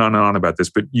on and on and on about this,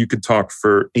 but you could talk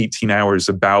for 18 hours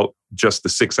about just the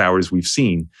 6 hours we've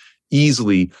seen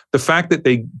easily. The fact that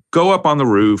they go up on the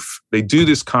roof, they do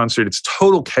this concert, it's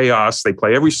total chaos. They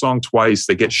play every song twice,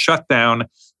 they get shut down.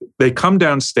 They come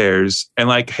downstairs and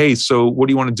like, hey, so what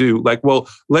do you want to do? Like, well,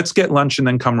 let's get lunch and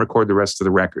then come record the rest of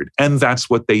the record. And that's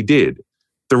what they did.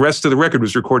 The rest of the record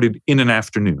was recorded in an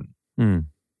afternoon. Mm.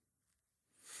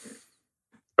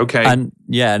 Okay. And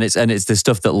it's the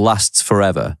stuff that lasts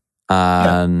forever.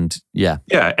 And yeah.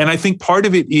 And I think part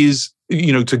of it is,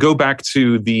 to go back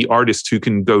to the artist who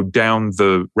can go down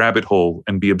the rabbit hole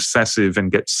and be obsessive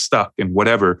and get stuck and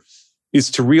whatever, is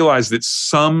to realize that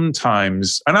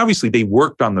sometimes, and obviously they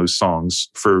worked on those songs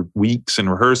for weeks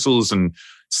and rehearsals, and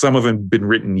some of them have been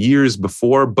written years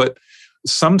before, but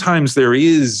sometimes there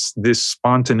is this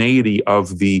spontaneity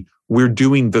of we're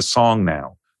doing the song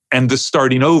now. And the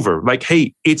starting over, like,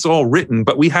 hey, it's all written,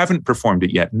 but we haven't performed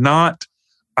it yet. Not,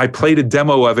 I played a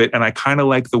demo of it and I kind of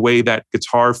like the way that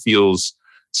guitar feels,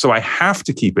 so I have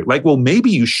to keep it. Like, well, maybe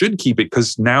you should keep it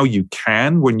because now you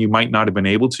can when you might not have been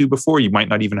able to before. You might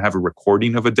not even have a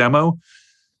recording of a demo.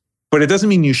 But it doesn't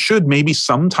mean you should. Maybe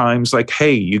sometimes, like,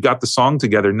 hey, you got the song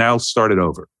together, now start it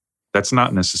over. That's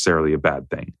not necessarily a bad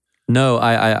thing. No,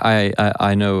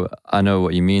 I know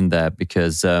what you mean there,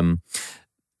 because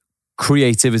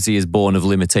creativity is born of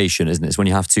limitation, isn't it? It's when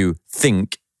you have to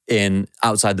think in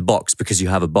outside the box because you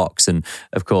have a box. And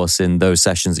of course, in those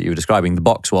sessions that you were describing, the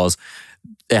box was,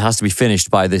 it has to be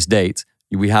finished by this date.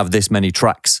 We have this many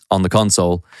tracks on the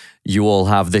console. You all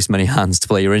have this many hands to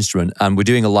play your instrument, and we're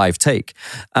doing a live take.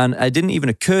 And it didn't even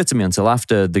occur to me until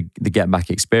after the Get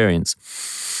Back experience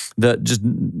that just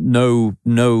no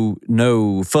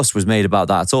fuss was made about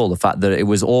that at all. The fact that it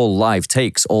was all live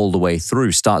takes all the way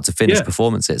through, start to finish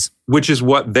performances. Which is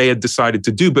what they had decided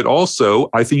to do. But also,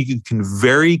 I think you can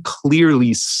very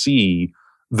clearly see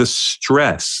the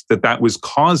stress that was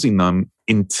causing them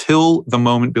until the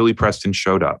moment Billy Preston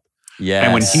showed up. Yes.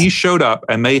 And when he showed up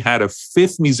and they had a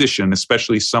fifth musician,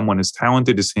 especially someone as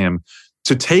talented as him,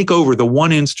 to take over the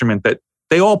one instrument that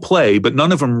they all play, but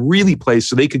none of them really play,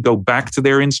 so they could go back to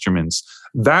their instruments.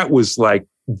 That's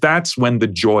when the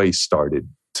joy started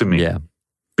to me. Yeah.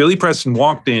 Billy Preston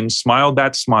walked in, smiled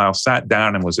that smile, sat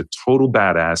down, and was a total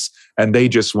badass. And they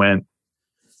just went,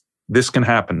 this can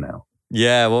happen now.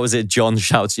 Yeah, what was it? John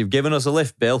shouts, "You've given us a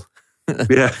lift, Bill."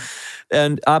 Yeah.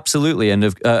 And absolutely. And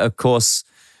of course,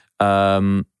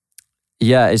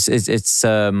 it's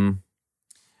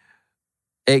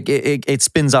it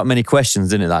spins out many questions,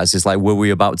 didn't it? That it's just like, were we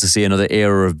about to see another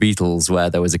era of Beatles where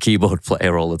there was a keyboard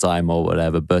player all the time or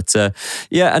whatever? But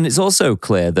yeah, and it's also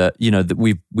clear that that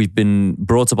we've been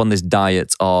brought up on this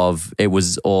diet of it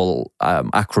was all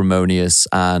acrimonious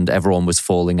and everyone was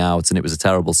falling out and it was a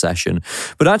terrible session.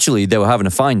 But actually, they were having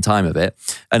a fine time of it,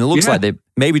 and it looks like they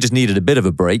maybe just needed a bit of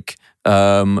a break.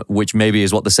 Which maybe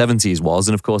is what the 70s was.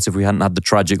 And of course, if we hadn't had the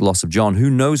tragic loss of John,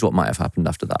 who knows what might have happened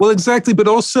after that? Well, exactly. But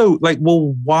also,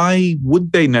 why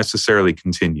would they necessarily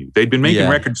continue? They'd been making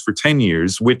records for 10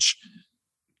 years, which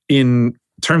in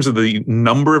terms of the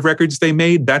number of records they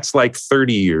made, that's like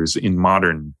 30 years in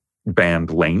modern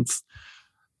band length.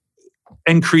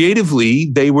 And creatively,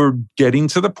 they were getting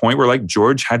to the point where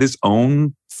George had his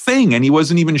own thing and he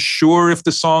wasn't even sure if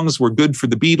the songs were good for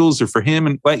the Beatles or for him.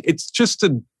 And it's just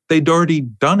they'd already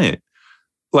done it.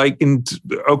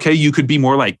 You could be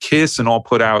more like Kiss and all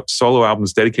put out solo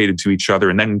albums dedicated to each other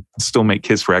and then still make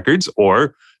Kiss records.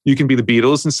 Or you can be the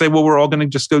Beatles and say, well, we're all going to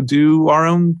just go do our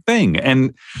own thing.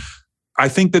 And I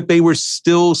think that they were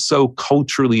still so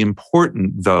culturally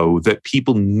important, though, that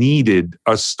people needed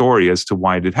a story as to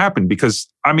why it had happened. Because,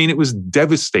 it was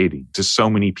devastating to so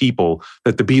many people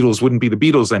that the Beatles wouldn't be the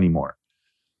Beatles anymore.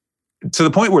 To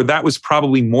the point where that was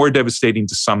probably more devastating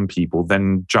to some people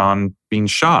than John being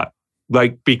shot.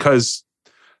 Because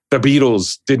the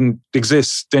Beatles didn't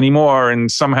exist anymore and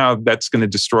somehow that's going to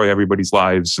destroy everybody's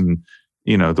lives and,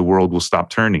 the world will stop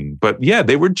turning. But yeah,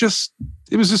 it was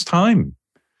just time.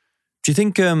 Do you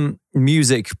think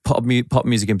pop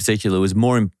music in particular, was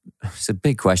more, it's a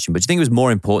big question, but do you think it was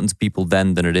more important to people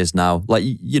then than it is now?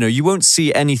 You won't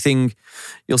see anything,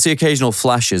 you'll see occasional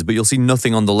flashes, but you'll see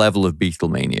nothing on the level of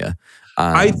Beatlemania.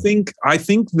 I think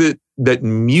that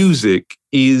music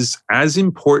is as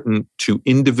important to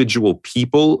individual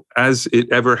people as it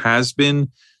ever has been,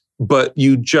 but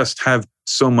you just have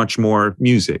so much more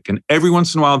music. And every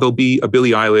once in a while, there'll be a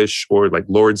Billie Eilish or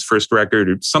Lord's first record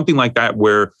or something like that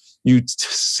where you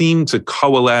seem to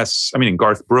coalesce. In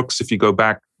Garth Brooks, if you go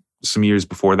back some years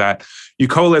before that, you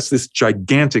coalesce this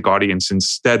gigantic audience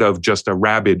instead of just a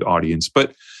rabid audience.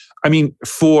 But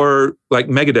for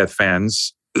Megadeth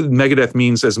fans, Megadeth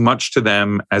means as much to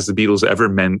them as the Beatles ever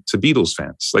meant to Beatles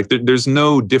fans. There's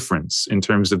no difference in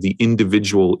terms of the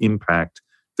individual impact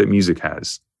that music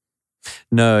has.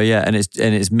 No, yeah, and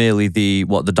it's merely the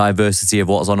diversity of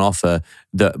what's on offer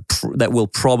that will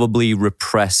probably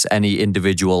repress any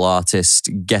individual artist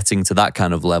getting to that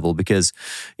kind of level, because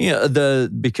the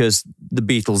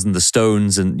Beatles and the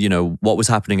Stones and what was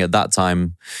happening at that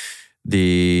time,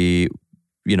 that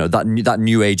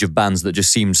new age of bands that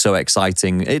just seemed so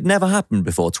exciting. It never happened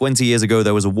before. 20 years ago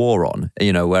there was a war on,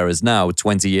 whereas now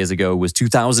 20 years ago was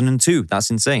 2002.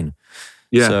 That's insane.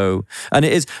 Yeah. So, and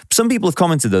it is. Some people have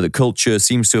commented though that culture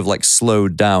seems to have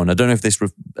slowed down. I don't know if this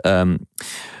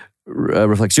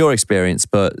reflects your experience,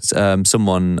 but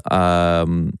someone, a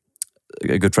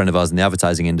good friend of ours in the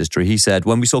advertising industry, he said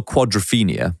when we saw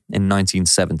Quadrophenia in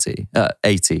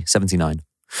 79,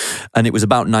 and it was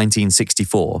about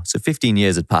 1964, so 15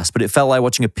 years had passed, but it felt like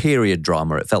watching a period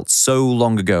drama. It felt so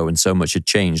long ago and so much had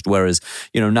changed. Whereas,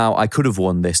 now I could have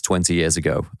won this 20 years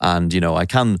ago, and I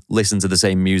can listen to the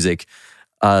same music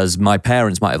as my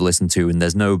parents might have listened to, and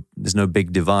there's no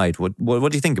big divide. What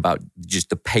do you think about just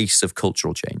the pace of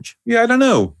cultural change? Yeah, I don't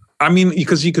know.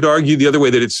 Because you could argue the other way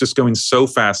that it's just going so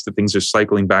fast that things are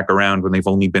cycling back around when they've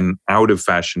only been out of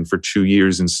fashion for 2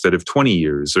 years instead of 20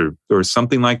 years or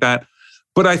something like that.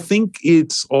 But I think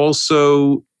it's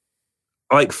also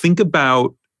think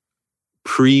about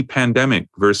pre-pandemic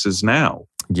versus now.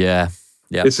 Yeah.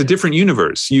 Yeah. It's a different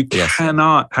universe. You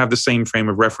cannot have the same frame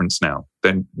of reference now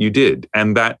than you did.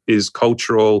 And that is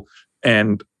cultural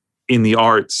and in the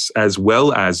arts as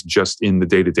well as just in the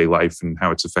day-to-day life and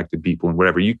how it's affected people and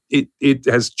whatever. It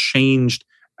has changed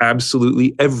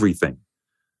absolutely everything.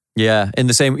 Yeah, in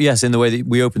the way that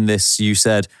we opened this, you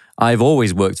said, I've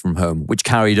always worked from home, which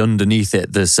carried underneath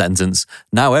it the sentence,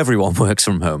 now everyone works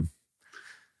from home.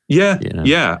 Yeah,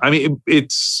 yeah.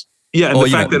 It's... Yeah, and the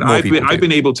fact that I've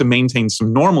been able to maintain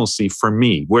some normalcy for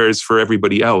me, whereas for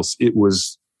everybody else, it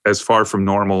was as far from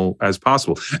normal as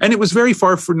possible. And it was very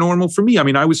far from normal for me.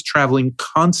 I was traveling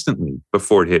constantly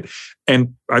before it hit.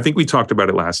 And I think we talked about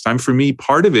it last time. For me,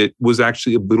 part of it was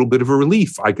actually a little bit of a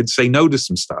relief. I could say no to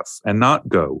some stuff and not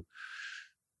go,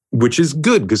 which is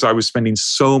good because I was spending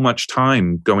so much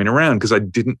time going around because I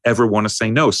didn't ever want to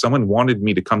say no. Someone wanted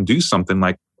me to come do something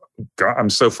God, I'm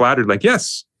so flattered.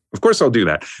 Yes. Of course I'll do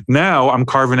that. Now I'm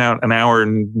carving out an hour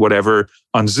and whatever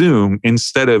on Zoom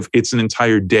instead of it's an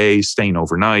entire day staying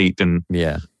overnight and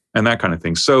that kind of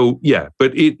thing. So yeah,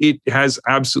 but it has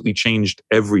absolutely changed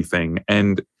everything.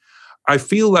 And I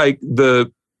feel like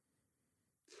to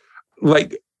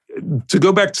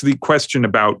go back to the question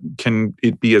about can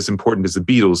it be as important as the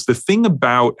Beatles, the thing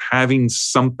about having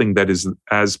something that is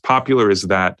as popular as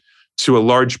that to a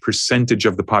large percentage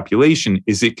of the population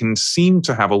is it can seem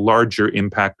to have a larger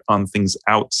impact on things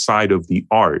outside of the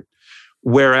art.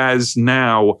 Whereas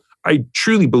now, I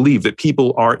truly believe that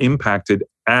people are impacted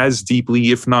as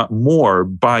deeply, if not more,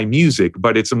 by music,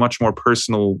 but it's a much more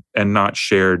personal and not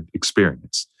shared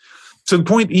experience. To the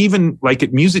point, even like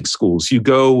at music schools, you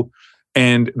go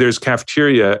and there's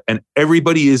cafeteria and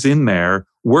everybody is in there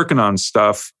working on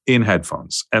stuff in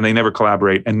headphones and they never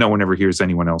collaborate and no one ever hears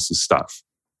anyone else's stuff.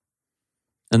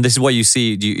 And this is what you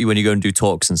see when you go and do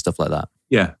talks and stuff like that.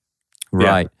 Yeah.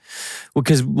 Right. Yeah. Well,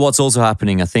 because what's also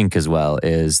happening, I think, as well,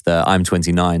 is that I'm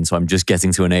 29, so I'm just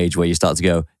getting to an age where you start to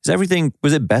go,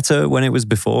 was it better when it was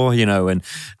before? And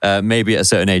maybe at a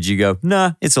certain age you go,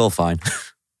 nah, it's all fine.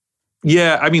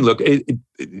 Yeah, I mean, look,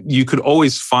 you could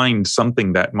always find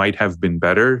something that might have been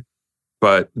better,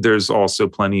 but there's also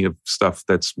plenty of stuff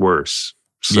that's worse.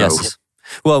 So. Yes.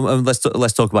 Well, let's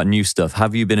talk about new stuff.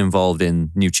 Have you been involved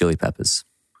in New Chili Peppers?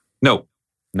 No,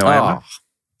 I haven't.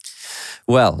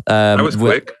 Well, that was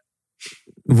quick.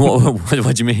 What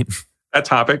do you mean? That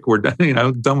topic, we're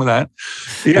done. Done with that.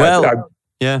 Yeah. Well,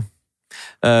 yeah.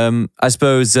 I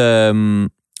suppose.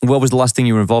 What was the last thing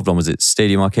you were involved on? Was it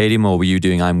Stadium Arcadium, or were you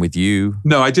doing I'm With You?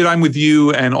 No, I did I'm With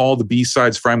You and all the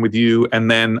B-sides for I'm With You.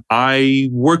 And then I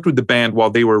worked with the band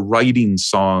while they were writing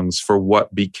songs for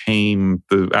what became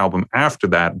the album after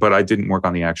that, but I didn't work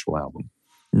on the actual album.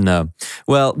 No.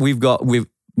 Well,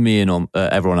 me and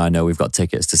everyone I know, we've got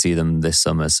tickets to see them this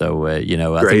summer. So, I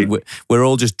think we're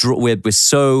all just, we're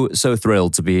so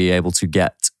thrilled to be able to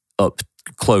get up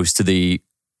close to the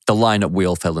lineup we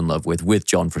all fell in love with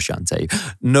John Frusciante.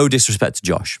 No disrespect to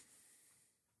Josh.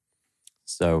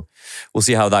 So we'll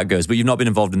see how that goes. But you've not been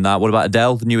involved in that. What about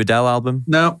Adele, the new Adele album?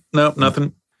 No,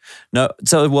 nothing. No.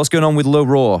 So what's going on with Low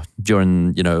Roar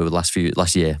during, last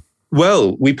year?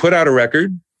 Well, we put out a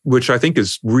record, which I think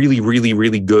is really, really,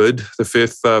 really good. The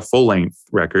 5th full-length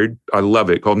record. I love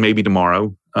it, called Maybe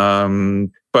Tomorrow.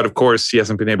 But of course, he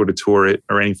hasn't been able to tour it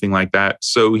or anything like that.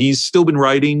 So he's still been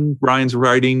writing. Ryan's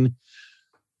writing.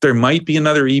 There might be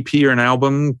another EP or an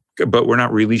album, but we're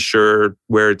not really sure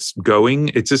where it's going.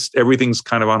 It's just everything's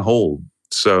kind of on hold.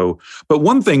 So, but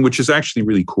one thing which is actually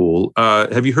really cool,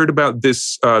 have you heard about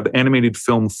this, the animated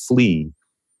film Flea,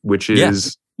 which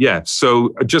is,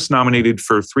 so just nominated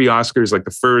for 3 Oscars, like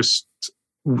the first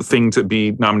thing to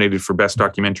be nominated for Best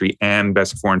Documentary and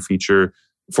Best Foreign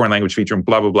Language Feature, and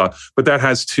blah, blah, blah. But that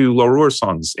has 2 Low Roar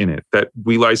songs in it that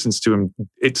we licensed to him.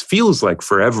 It feels like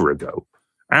forever ago.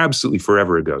 Absolutely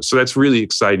forever ago. So that's really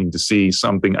exciting to see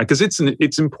something, because it's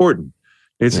important.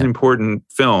 It's an important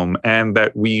film, and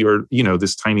that we are,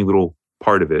 this tiny little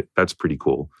part of it. That's pretty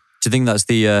cool. Do you think that's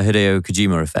the Hideo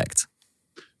Kojima effect?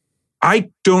 I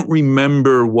don't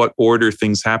remember what order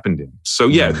things happened in.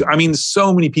 So I mean,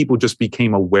 so many people just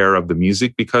became aware of the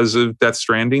music because of Death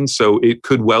Stranding. So it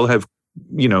could well have,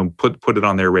 put it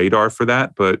on their radar for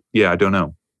that. But I don't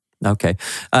know. Okay.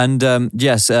 And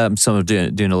some are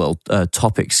doing a little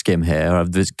topic skim here,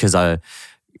 because I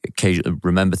occasionally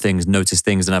remember things, notice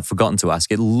things, and I've forgotten to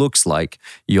ask. It looks like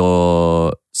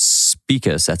your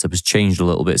speaker setup has changed a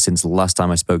little bit since the last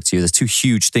time I spoke to you. There's 2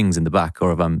 huge things in the back, or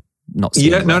have I not seen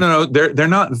them? No. They're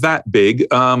not that big.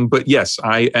 But yes,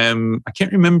 I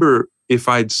can't remember if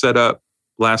I'd set up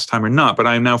last time or not, but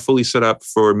I am now fully set up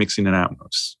for mixing in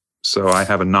Atmos. So I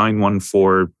have a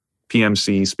 914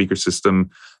 PMC speaker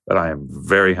system that I am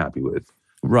very happy with.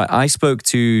 Right. I spoke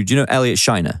to, do you know Elliot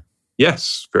Shiner?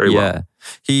 Yes, very well.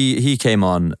 He came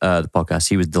on the podcast.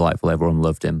 He was delightful. Everyone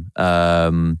loved him.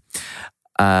 But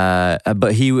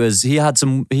he had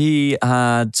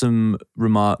some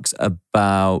remarks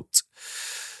about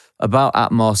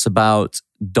Atmos, about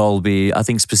Dolby, I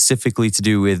think specifically to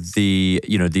do with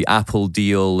the Apple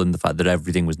deal and the fact that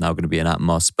everything was now going to be in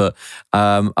Atmos. But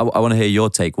I want to hear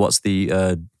your take. What's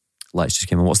the lights just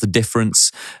came on? What's the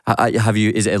difference?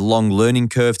 Is it a long learning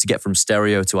curve to get from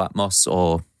stereo to Atmos,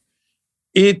 or?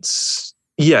 It's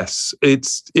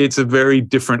a very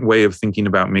different way of thinking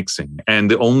about mixing. And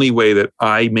the only way that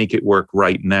I make it work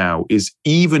right now is,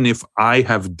 even if I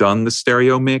have done the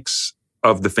stereo mix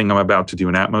of the thing I'm about to do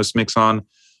an Atmos mix on,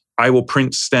 I will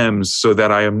print stems so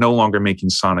that I am no longer making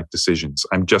sonic decisions.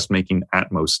 I'm just making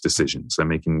Atmos decisions. I'm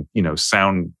making,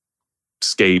 soundscape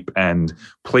and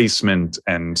placement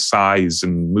and size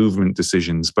and movement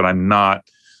decisions, but I'm not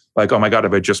like, oh my God,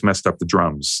 have I just messed up the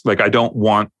drums? Like, I don't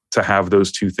want to have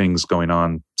those 2 things going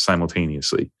on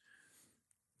simultaneously.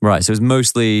 Right. So it's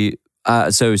mostly,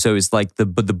 so it's like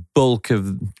the bulk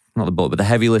of not the bulk, but the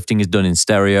heavy lifting is done in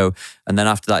stereo. And then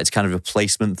after that, it's kind of a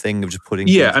placement thing of just putting.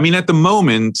 Yeah. things. I mean, at the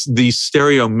moment, the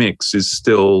stereo mix is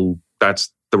still,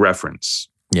 that's the reference.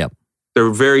 Yeah. There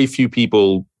are very few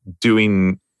people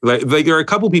doing, like there are a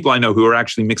couple people I know who are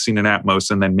actually mixing in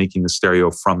Atmos and then making the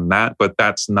stereo from that, but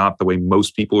that's not the way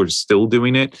most people are still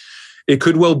doing it. It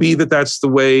could well be that that's the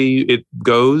way it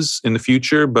goes in the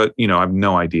future, but I have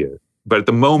no idea. But at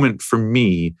the moment, for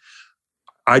me,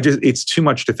 it's too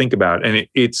much to think about. And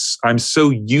I'm so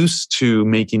used to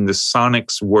making the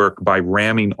sonics work by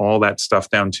ramming all that stuff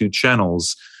down 2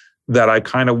 channels that I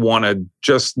kind of want to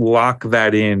just lock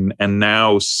that in and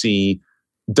now see,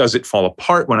 does it fall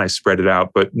apart when I spread it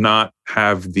out, but not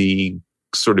have the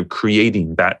sort of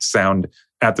creating that sound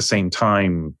at the same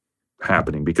time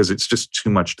happening, because it's just too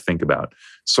much to think about.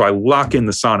 So I lock in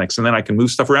the sonics and then I can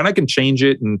move stuff around. I can change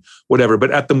it and whatever.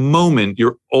 But at the moment,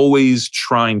 you're always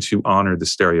trying to honor the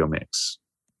stereo mix.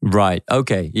 Right.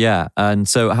 Okay. Yeah. And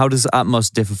so how does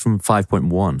Atmos differ from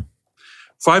 5.1?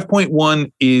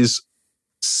 5.1 is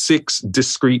 6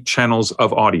 discrete channels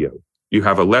of audio. You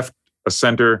have a left, a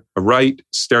center, a right,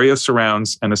 stereo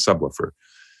surrounds, and a subwoofer.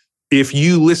 If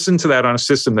you listen to that on a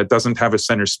system that doesn't have a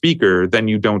center speaker, then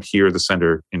you don't hear the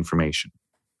center information.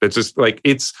 It's just like,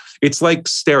 it's like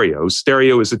stereo.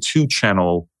 Stereo is a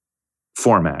 2-channel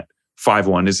format.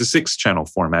 5.1 is a 6-channel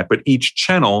format, but each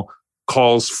channel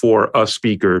calls for a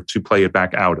speaker to play it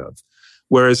back out of.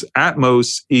 Whereas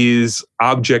Atmos is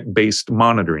object-based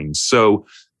monitoring. So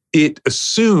it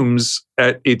assumes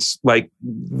it's like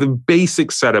the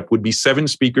basic setup would be 7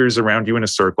 speakers around you in a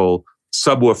circle,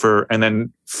 subwoofer, and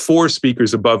then 4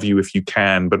 speakers above you if you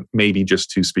can, but maybe just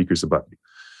 2 speakers above you.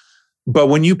 But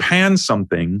when you pan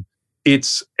something,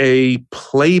 it's a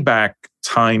playback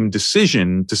time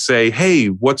decision to say, hey,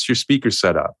 what's your speaker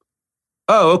setup?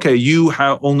 Oh, okay, you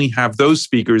only have those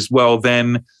speakers. Well,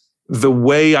 then the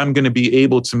way I'm going to be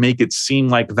able to make it seem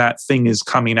like that thing is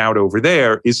coming out over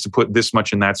there is to put this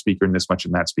much in that speaker and this much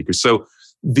in that speaker. So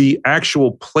the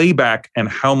actual playback and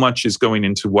how much is going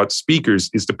into what speakers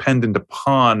is dependent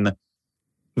upon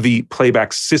the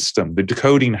playback system. The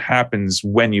decoding happens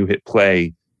when you hit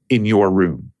play in your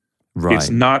room. Right. It's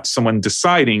not someone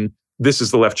deciding this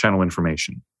is the left channel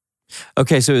information.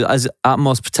 Okay, so is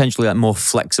Atmos potentially more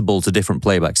flexible to different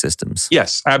playback systems?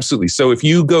 Yes, absolutely. So if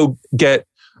you go get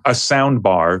a sound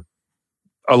bar,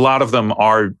 a lot of them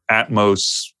are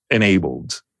Atmos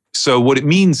enabled. So what it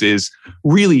means is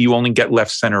really you only get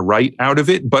left, center, right out of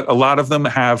it, but a lot of them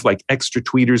have like extra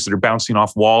tweeters that are bouncing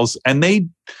off walls, and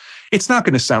it's not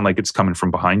going to sound like it's coming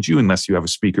from behind you unless you have a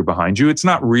speaker behind you. It's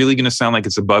not really going to sound like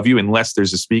it's above you unless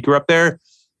there's a speaker up there,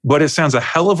 but it sounds a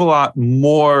hell of a lot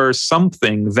more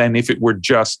something than if it were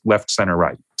just left, center,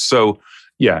 right. So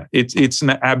yeah, it's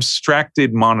an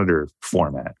abstracted monitor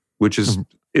format, which is,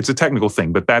 it's a technical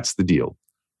thing, but that's the deal.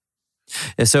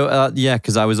 Yeah, so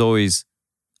because I was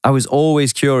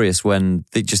always curious when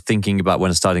just thinking about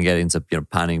when I started getting into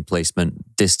panning,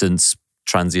 placement, distance,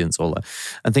 transients, all that,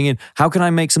 and thinking, how can I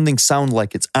make something sound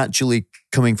like it's actually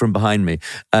coming from behind me?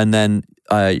 And then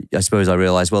I suppose I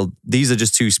realized, well, these are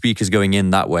just 2 speakers going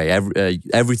in that way.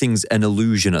 Everything's an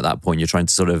illusion at that point. You're trying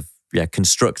to sort of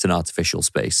construct an artificial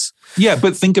space. Yeah,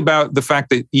 but think about the fact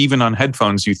that even on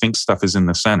headphones, you think stuff is in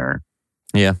the center.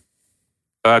 Yeah.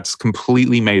 That's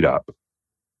completely made up.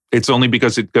 It's only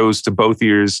because it goes to both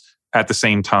ears at the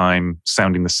same time,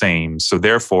 sounding the same. So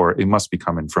therefore, it must be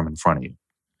coming from in front of you.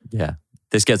 Yeah.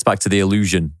 This gets back to the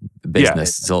illusion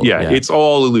business. It's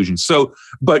all illusion. So,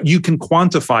 but you can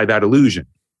quantify that illusion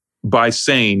by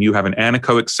saying you have an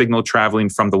anechoic signal traveling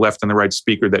from the left and the right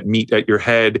speaker that meet at your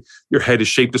head. Your head is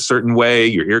shaped a certain way.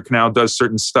 Your ear canal does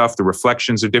certain stuff. The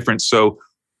reflections are different. So,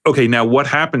 okay, now what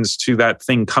happens to that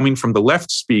thing coming from the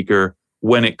left speaker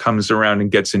when it comes around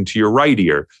and gets into your right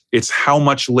ear? It's how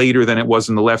much later than it was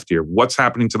in the left ear. What's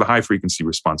happening to the high frequency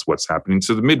response? What's happening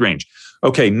to the mid-range?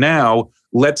 Okay, now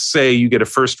let's say you get a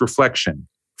first reflection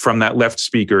from that left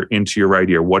speaker into your right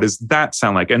ear. What does that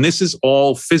sound like? And this is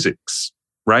all physics,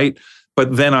 right?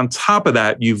 But then on top of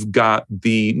that, you've got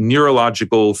the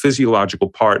neurological, physiological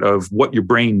part of what your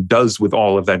brain does with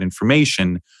all of that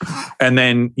information. And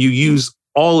then you use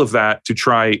all of that to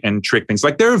try and trick things.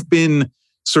 Like there have been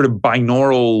sort of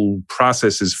binaural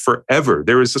processes forever.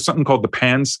 There was something called the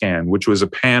pan scan, which was a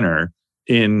panner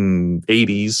in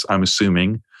 80s, I'm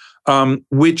assuming,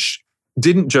 which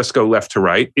didn't just go left to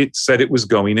right. It said it was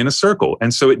going in a circle.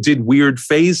 And so it did weird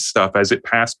phase stuff as it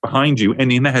passed behind you.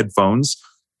 And in the headphones,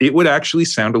 it would actually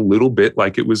sound a little bit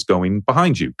like it was going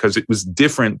behind you because it was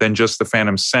different than just the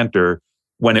phantom center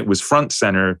when it was front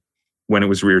center, when it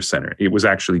was rear center. It was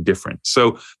actually different.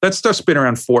 So that stuff's been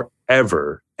around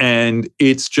forever. And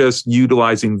it's just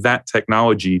utilizing that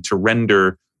technology to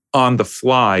render on the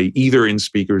fly, either in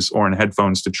speakers or in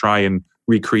headphones, to try and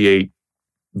recreate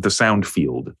the sound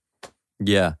field.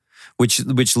 Yeah,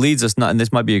 which leads us, and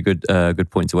this might be a good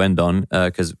point to end on,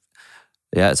 because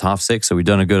it's 6:30, so we've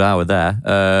done a good hour there.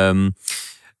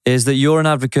 Is that you're an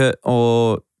advocate,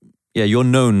 or you're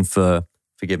known for,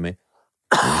 forgive me,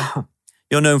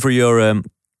 you're known for your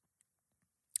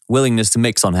willingness to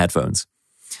mix on headphones.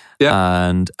 Yeah,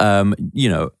 and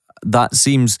that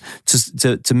seems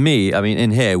to me. I mean, in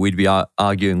here we'd be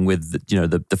arguing with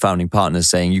the founding partners,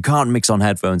 saying you can't mix on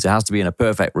headphones. It has to be in a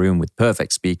perfect room with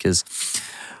perfect speakers.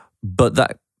 But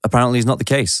that apparently is not the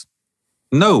case.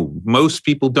 No, most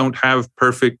people don't have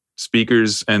perfect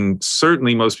speakers, and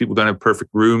certainly most people don't have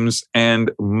perfect rooms, and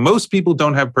most people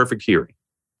don't have perfect hearing.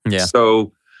 Yeah.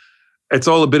 So it's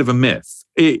all a bit of a myth.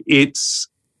 It's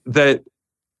that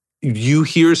you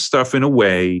hear stuff in a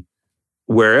way,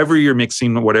 wherever you're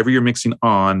mixing, whatever you're mixing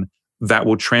on, that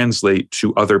will translate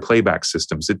to other playback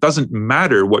systems. It doesn't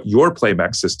matter what your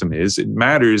playback system is. It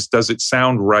matters, does it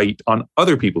sound right on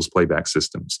other people's playback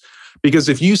systems? Because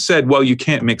if you said, well, you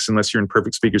can't mix unless you're in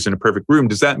perfect speakers in a perfect room,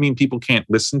 does that mean people can't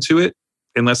listen to it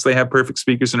unless they have perfect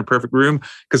speakers in a perfect room?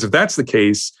 Because if that's the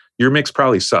case, your mix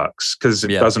probably sucks, because it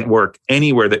doesn't work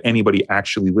anywhere that anybody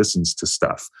actually listens to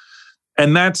stuff.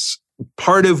 And that's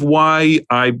part of why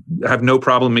I have no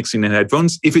problem mixing in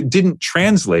headphones. If it didn't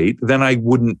translate, then I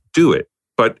wouldn't do it.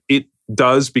 But it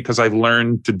does, because I've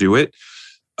learned to do it.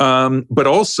 But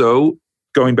also,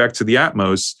 going back to the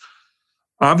Atmos,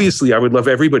 obviously I would love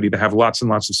everybody to have lots and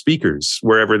lots of speakers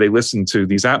wherever they listen to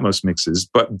these Atmos mixes.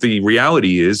 But the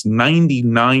reality is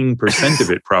 99% of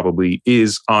it probably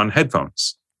is on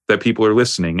headphones that people are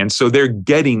listening. And so they're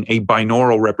getting a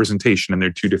binaural representation, and there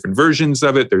are two different versions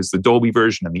of it. There's the Dolby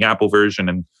version and the Apple version,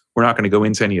 and we're not going to go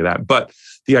into any of that. But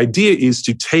the idea is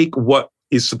to take what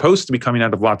is supposed to be coming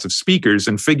out of lots of speakers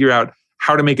and figure out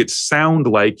how to make it sound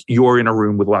like you're in a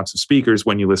room with lots of speakers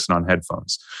when you listen on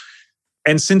headphones.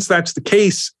 And since that's the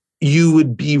case, you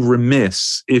would be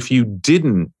remiss if you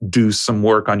didn't do some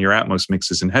work on your Atmos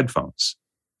mixes in headphones.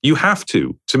 You have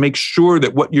to make sure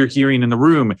that what you're hearing in the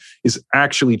room is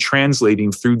actually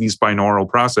translating through these binaural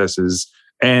processes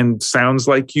and sounds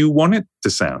like you want it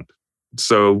to sound.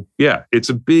 So yeah, it's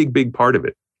a big, big part of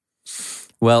it.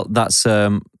 Well, that's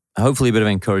hopefully a bit of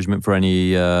encouragement for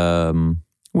any,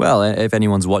 if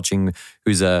anyone's watching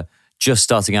who's just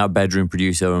starting out bedroom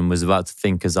producer and was about to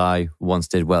think, as I once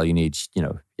did, well, you need,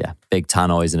 big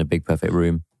tannoys in a big perfect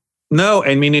room. No,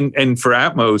 I mean, and for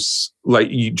Atmos, like,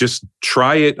 you just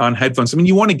try it on headphones. I mean,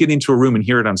 you want to get into a room and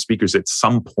hear it on speakers at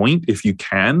some point if you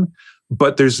can,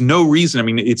 but there's no reason. I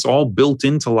mean, it's all built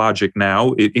into Logic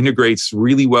now. It integrates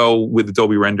really well with the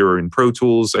Dolby Renderer in Pro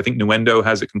Tools. I think Nuendo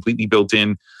has it completely built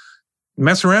in.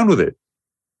 Mess around with it.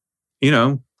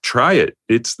 Try it.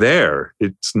 It's there.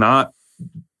 It's not,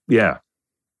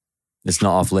 It's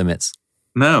not off limits.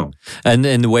 No. And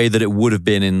in the way that it would have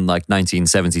been in like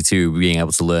 1972, being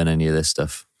able to learn any of this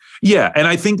stuff. Yeah. And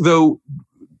I think, though,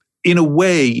 in a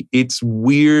way, it's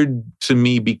weird to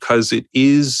me because it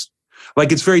is,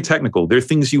 like, it's very technical. There are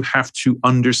things you have to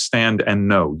understand and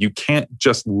know. You can't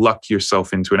just luck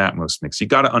yourself into an Atmos mix. You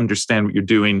got to understand what you're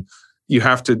doing. You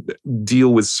have to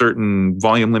deal with certain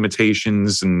volume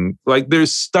limitations, and like,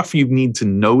 there's stuff you need to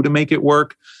know to make it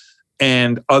work,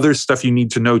 and other stuff you need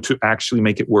to know to actually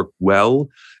make it work well.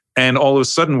 And all of a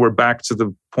sudden we're back to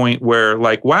the point where,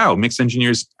 like, wow, mix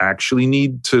engineers actually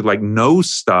need to, like, know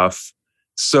stuff.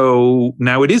 So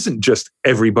now it isn't just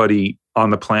everybody on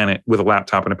the planet with a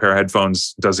laptop and a pair of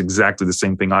headphones does exactly the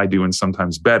same thing I do, and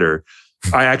sometimes better.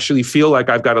 I actually feel like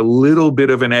I've got a little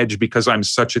bit of an edge because I'm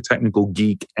such a technical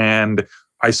geek, and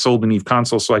I sold an Eve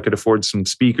console so I could afford some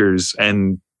speakers,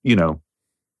 and,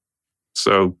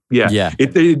 so yeah.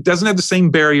 It doesn't have the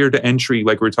same barrier to entry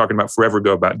like we were talking about forever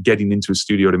ago about getting into a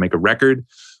studio to make a record.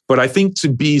 But I think to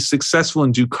be successful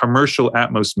and do commercial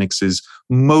Atmos mixes,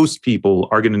 most people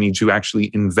are going to need to actually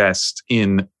invest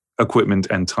in equipment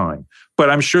and time. But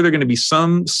I'm sure there are going to be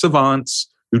some savants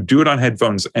who do it on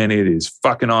headphones, and it is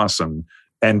fucking awesome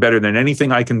and better than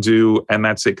anything I can do. And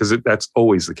that's it, because that's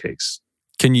always the case.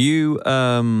 Can you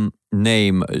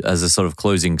name, as a sort of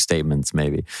closing statement,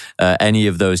 maybe, any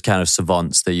of those kind of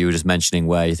savants that you were just mentioning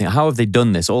where you think, how have they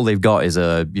done this? All they've got is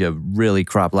a really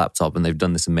crap laptop, and they've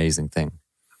done this amazing thing.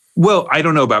 Well, I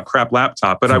don't know about crap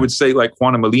laptop, but I would say, like,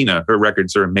 Juana Molina, her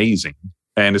records are amazing.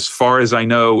 And as far as I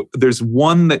know, there's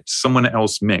one that someone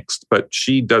else mixed, but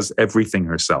she does everything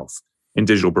herself in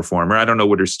Digital Performer. I don't know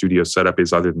what her studio setup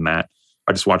is other than that.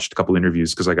 I just watched a couple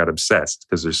interviews because I got obsessed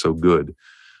because they're so good.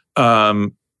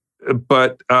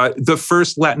 the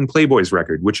first Latin Playboys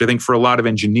record, which I think for a lot of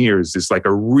engineers is like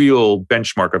a real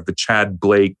benchmark of the Chad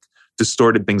Blake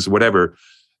distorted things, whatever.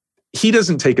 He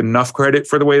doesn't take enough credit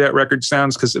for the way that record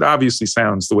sounds because it obviously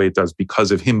sounds the way it does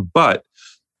because of him. But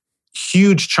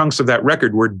huge chunks of that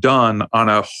record were done on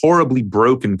a horribly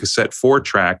broken cassette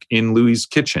 4-track in Louis'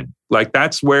 kitchen. Like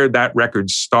that's where that record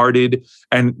started,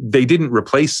 and they didn't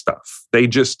replace stuff. They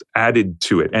just added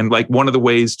to it. And like one of the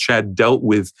ways Chad dealt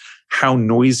with how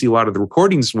noisy a lot of the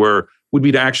recordings were would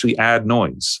be to actually add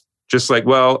noise. Just like,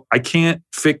 well, I can't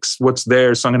fix what's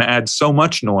there, so I'm going to add so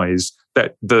much noise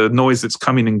that the noise that's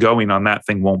coming and going on that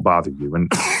thing won't bother you, and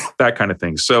that kind of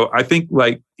thing. So I think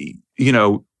like, you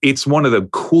know, it's one of the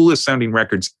coolest sounding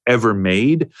records ever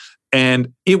made.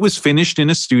 And it was finished in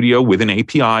a studio with an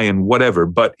API and whatever,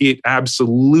 but it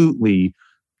absolutely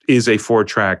is a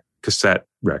 4-track cassette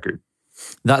record.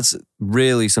 That's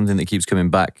really something that keeps coming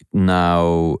back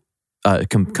now,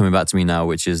 coming back to me now,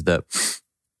 which is that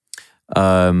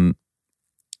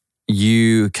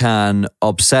you can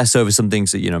obsess over some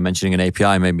things that, you know, mentioning an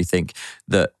API made me think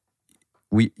that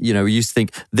we used to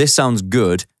think this sounds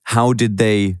good. How did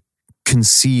they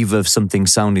conceive of something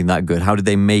sounding that good? How did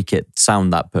they make it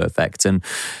sound that perfect? And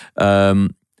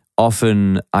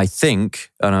often I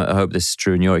think, and I hope this is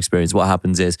true in your experience, what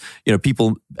happens is, you know,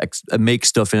 people make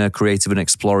stuff in a creative and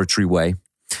exploratory way,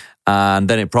 and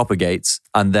then it propagates,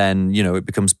 and then, you know, it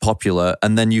becomes popular,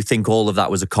 and then you think all of that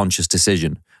was a conscious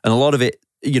decision. And a lot of it,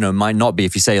 you know, might not be.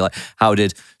 If you say like, how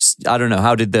did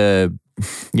the,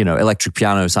 you know, electric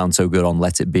piano sound so good on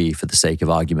Let It Be, for the sake of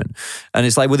argument? And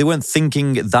it's like, well, they weren't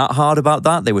thinking that hard about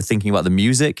that. They were thinking about the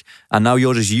music, and now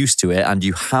you're just used to it and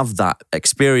you have that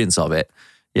experience of it.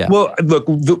 Yeah. Well, look,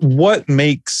 what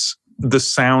makes the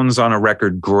sounds on a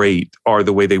record great are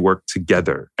the way they work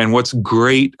together. And what's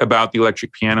great about the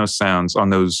electric piano sounds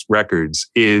on those records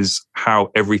is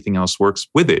how everything else works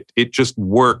with it. It just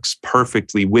works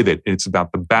perfectly with it. It's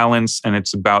about the balance, and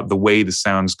it's about the way the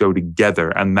sounds go together.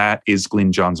 And that is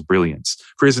Glyn Johns' brilliance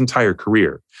for his entire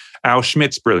career. Al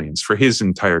Schmidt's brilliance for his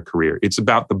entire career. It's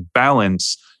about the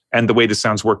balance and the way the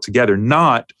sounds work together,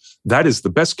 not that is the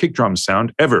best kick drum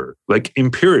sound ever, like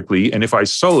empirically. And if I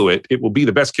solo it, it will be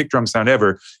the best kick drum sound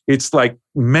ever. It's like,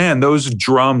 man, those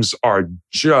drums are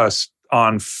just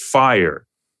on fire.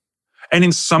 And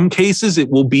in some cases, it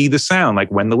will be the sound,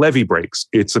 like when the levee breaks,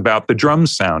 it's about the drum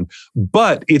sound.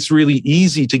 But it's really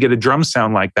easy to get a drum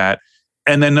sound like that,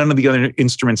 and then none of the other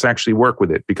instruments actually work with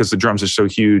it because the drums are so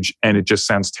huge and it just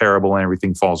sounds terrible and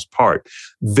everything falls apart.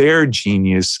 Their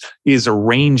genius is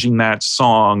arranging that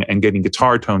song and getting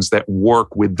guitar tones that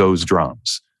work with those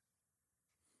drums.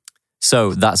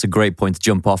 So that's a great point to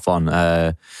jump off on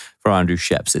for Andrew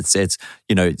Scheps. It's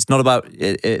you know, it's not about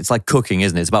it's like cooking,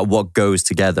 isn't it? It's about what goes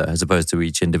together as opposed to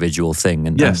each individual thing.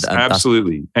 And yes, and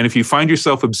absolutely. And if you find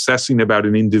yourself obsessing about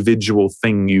an individual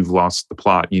thing, you've lost the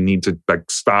plot. You need to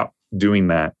like stop doing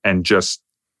that and just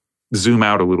zoom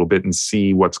out a little bit and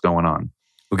see what's going on.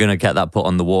 We're going to get that put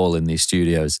on the wall in these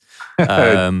studios. You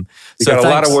got a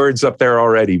lot of words up there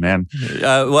already, man.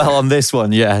 Well, on this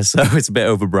one, yeah. So it's a bit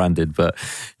overbranded, but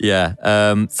yeah.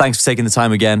 Thanks for taking the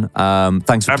time again.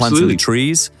 Thanks for planting the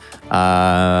trees.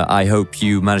 I hope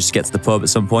you managed to get to the pub at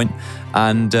some point.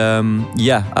 And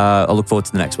I'll look forward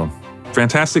to the next one.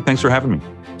 Fantastic. Thanks for having me.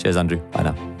 Cheers, Andrew. Bye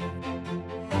now.